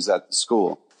that she's at the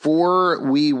school. Before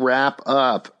we wrap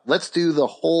up, let's do the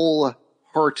whole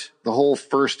first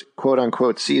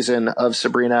quote-unquote season of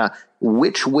Sabrina.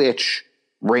 Which witch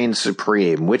reigns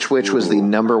supreme? Which witch was the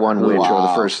number one witch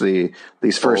over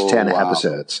these first 10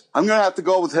 episodes? I'm going to have to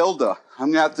go with Hilda.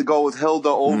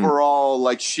 Overall.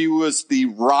 Like, she was the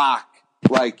rock.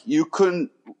 Like,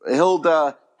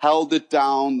 Hilda held it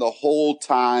down the whole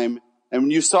time. And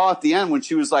when you saw at the end, when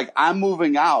she was like, I'm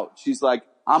moving out, she's like,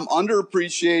 I'm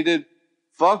underappreciated.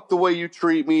 Fuck the way you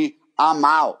treat me. I'm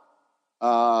out.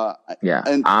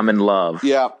 And I'm in love.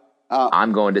 Yeah.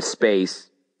 I'm going to space.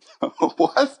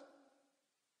 What?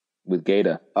 With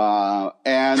Gaeta. Yeah,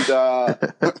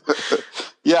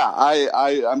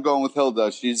 I'm going with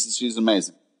Hilda. She's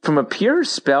amazing. From a pure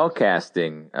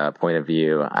spellcasting point of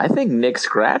view, I think Nick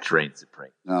Scratch reigns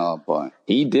supreme. Oh, boy.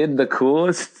 He did the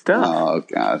coolest stuff. Oh,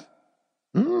 God.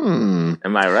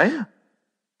 Am I right?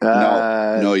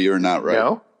 No, you're not right.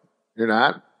 No, you're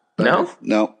not. No?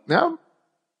 No.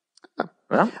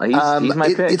 Well, he's my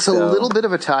pick. It's a little bit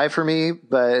of a tie for me,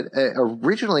 but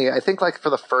originally, I think like for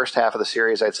the first half of the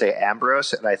series, I'd say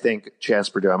Ambrose, and I think Chance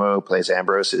Perdomo, who plays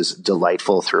Ambrose, is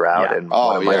delightful throughout and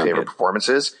one of my favorite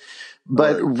performances.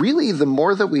 But really, the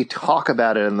more that we talk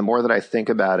about it and the more that I think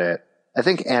about it, I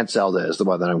think Aunt Zelda is the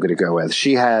one that I'm going to go with.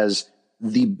 She has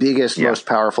the biggest, most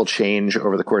powerful change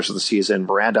over the course of the season.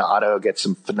 Miranda Otto gets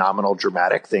some phenomenal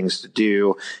dramatic things to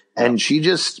do. And she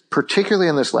just, particularly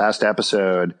in this last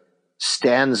episode,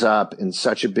 stands up in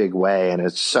such a big way. And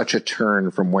it's such a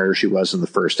turn from where she was in the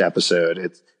first episode.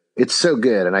 It's so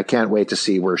good. And I can't wait to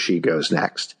see where she goes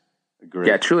next. Agreed.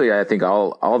 Yeah, truly, I think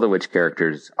all the witch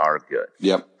characters are good.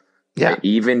 Yep. Yeah.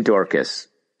 Even Dorcas.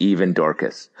 No,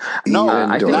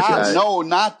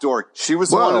 not Dork. She was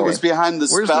the one who was behind the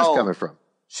spell. Where's this coming from?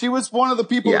 She was one of the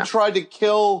people who tried to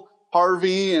kill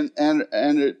Harvey and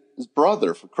his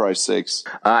brother, for Christ's sakes.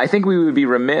 I think we would be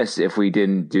remiss if we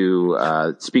didn't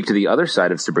speak to the other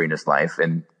side of Sabrina's life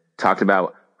and talked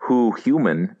about who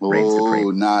human reigns supreme.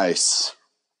 Oh, nice.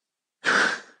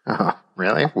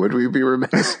 Really? Would we be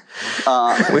remiss?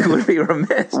 We would be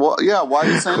remiss. Well, yeah. Why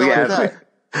are you saying like that?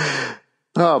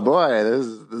 Oh boy, this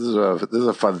is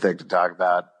a fun thing to talk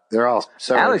about. They're all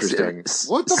so interesting.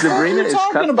 What the fuck are you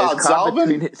talking about,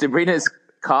 Zalvin? Sabrina is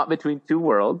caught between two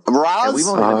worlds. Roz, and we've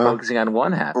only been focusing on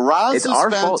one half. Roz it's is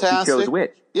our fantastic. fault she chose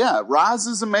witch. Yeah, Roz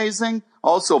is amazing.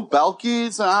 Also,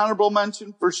 Belky's an honorable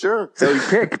mention for sure. So you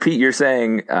pick, Pete, you're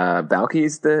saying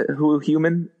Balky's who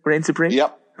human reigns supreme?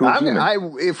 Yep.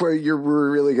 If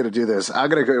we're really going to do this, I'm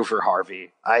going to go for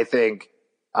Harvey. I think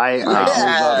I love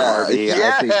Harvey.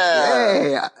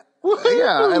 Yeah.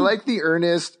 I like the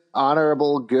earnest,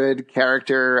 honorable, good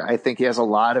character. I think he has a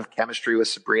lot of chemistry with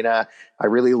Sabrina. I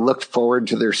really looked forward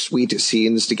to their sweet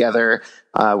scenes together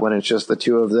when it's just the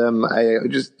two of them.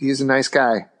 He's a nice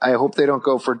guy. I hope they don't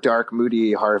go for dark,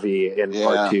 moody Harvey in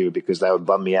part 2 because that would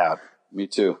bum me out. Me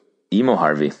too. Emo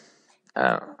Harvey.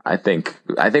 I think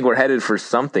we're headed for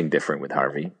something different with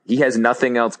Harvey. He has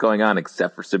nothing else going on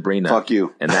except for Sabrina. Fuck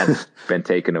you. And that's been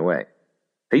taken away.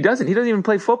 He doesn't even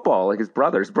play football like his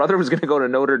brother. His brother was going to go to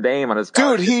Notre Dame on his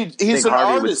dude. He's an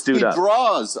artist. He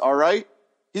draws. All right.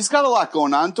 He's got a lot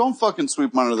going on. Don't fucking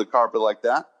sweep him under the carpet like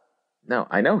that. No,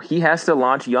 I know. He has to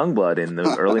launch Youngblood in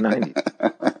the early 90s.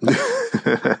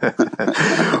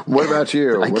 What about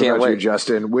you? What about you,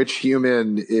 Justin? Which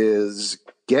human is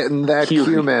getting that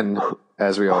human,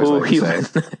 as we always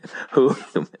like to say? Who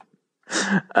human?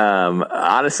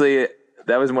 Honestly,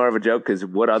 that was more of a joke because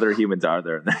what other humans are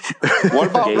there in that show? What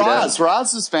about Roz?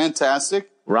 Roz is fantastic.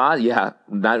 Roz, yeah,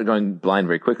 not going blind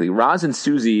very quickly. Roz and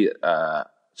Susie,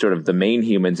 sort of the main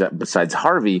humans besides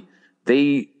Harvey,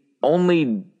 they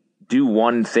only do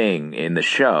one thing in the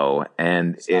show,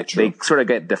 and they sort of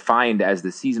get defined as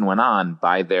the season went on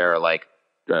by their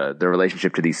their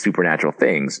relationship to these supernatural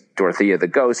things, Dorothea the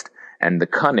ghost and the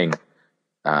cunning.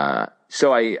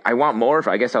 So I want more.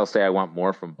 I guess I'll say I want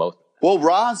more from both. Well,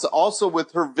 Roz also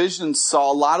with her vision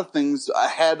saw a lot of things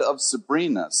ahead of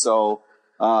Sabrina. So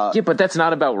yeah, but that's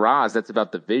not about Roz. That's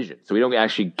about the vision. So we don't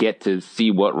actually get to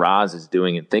see what Roz is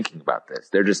doing and thinking about this.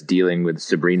 They're just dealing with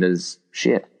Sabrina's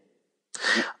shit.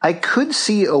 I could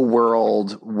see a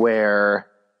world where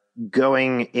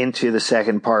going into the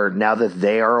second part, now that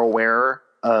they are aware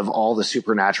of all the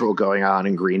supernatural going on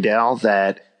in Greendale,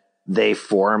 that they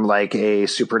form like a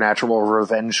supernatural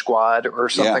revenge squad or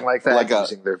something like that,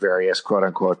 using their various quote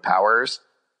unquote powers.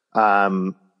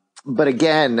 But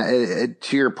again,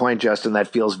 to your point, Justin, that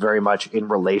feels very much in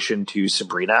relation to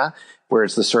Sabrina, where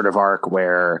it's the sort of arc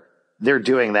where they're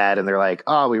doing that and they're like,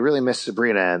 oh, we really miss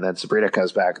Sabrina. And then Sabrina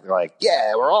comes back and they're like,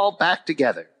 yeah, we're all back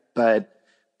together. But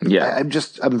yeah,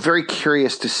 I'm very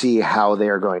curious to see how they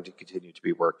are going to continue to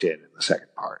be worked in the second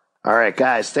part. All right,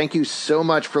 guys, thank you so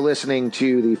much for listening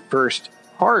to the first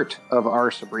part of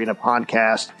our Sabrina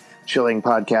podcast. chilling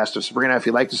podcast of Sabrina. If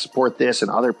you'd like to support this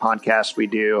and other podcasts we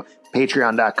do,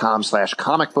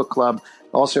 patreon.com/comic book club.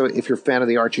 Also, if you're a fan of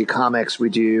the Archie comics, we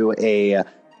do a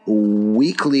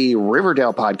weekly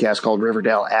Riverdale podcast called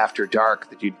Riverdale After Dark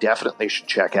that you definitely should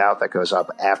check out. That goes up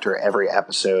after every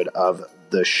episode of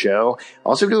the show.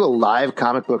 Also do a live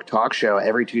comic book talk show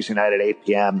every Tuesday night at 8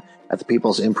 p.m. at the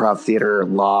People's Improv Theater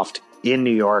Loft in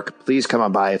New York. Please come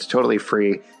on by. It's totally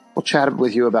free. We'll chat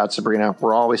with you about Sabrina.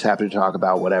 We're always happy to talk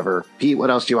about whatever. Pete, what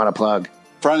else do you want to plug?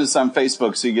 Friend us on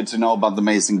Facebook so you get to know about the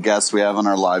amazing guests we have on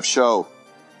our live show.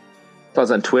 Follow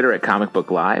us on Twitter at Comic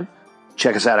Book Live.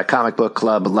 Check us out at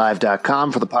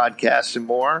comicbookclublive.com for the podcast and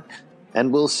more.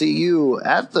 And we'll see you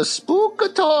at the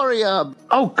Spookatorium.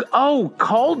 Oh,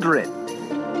 Cauldron.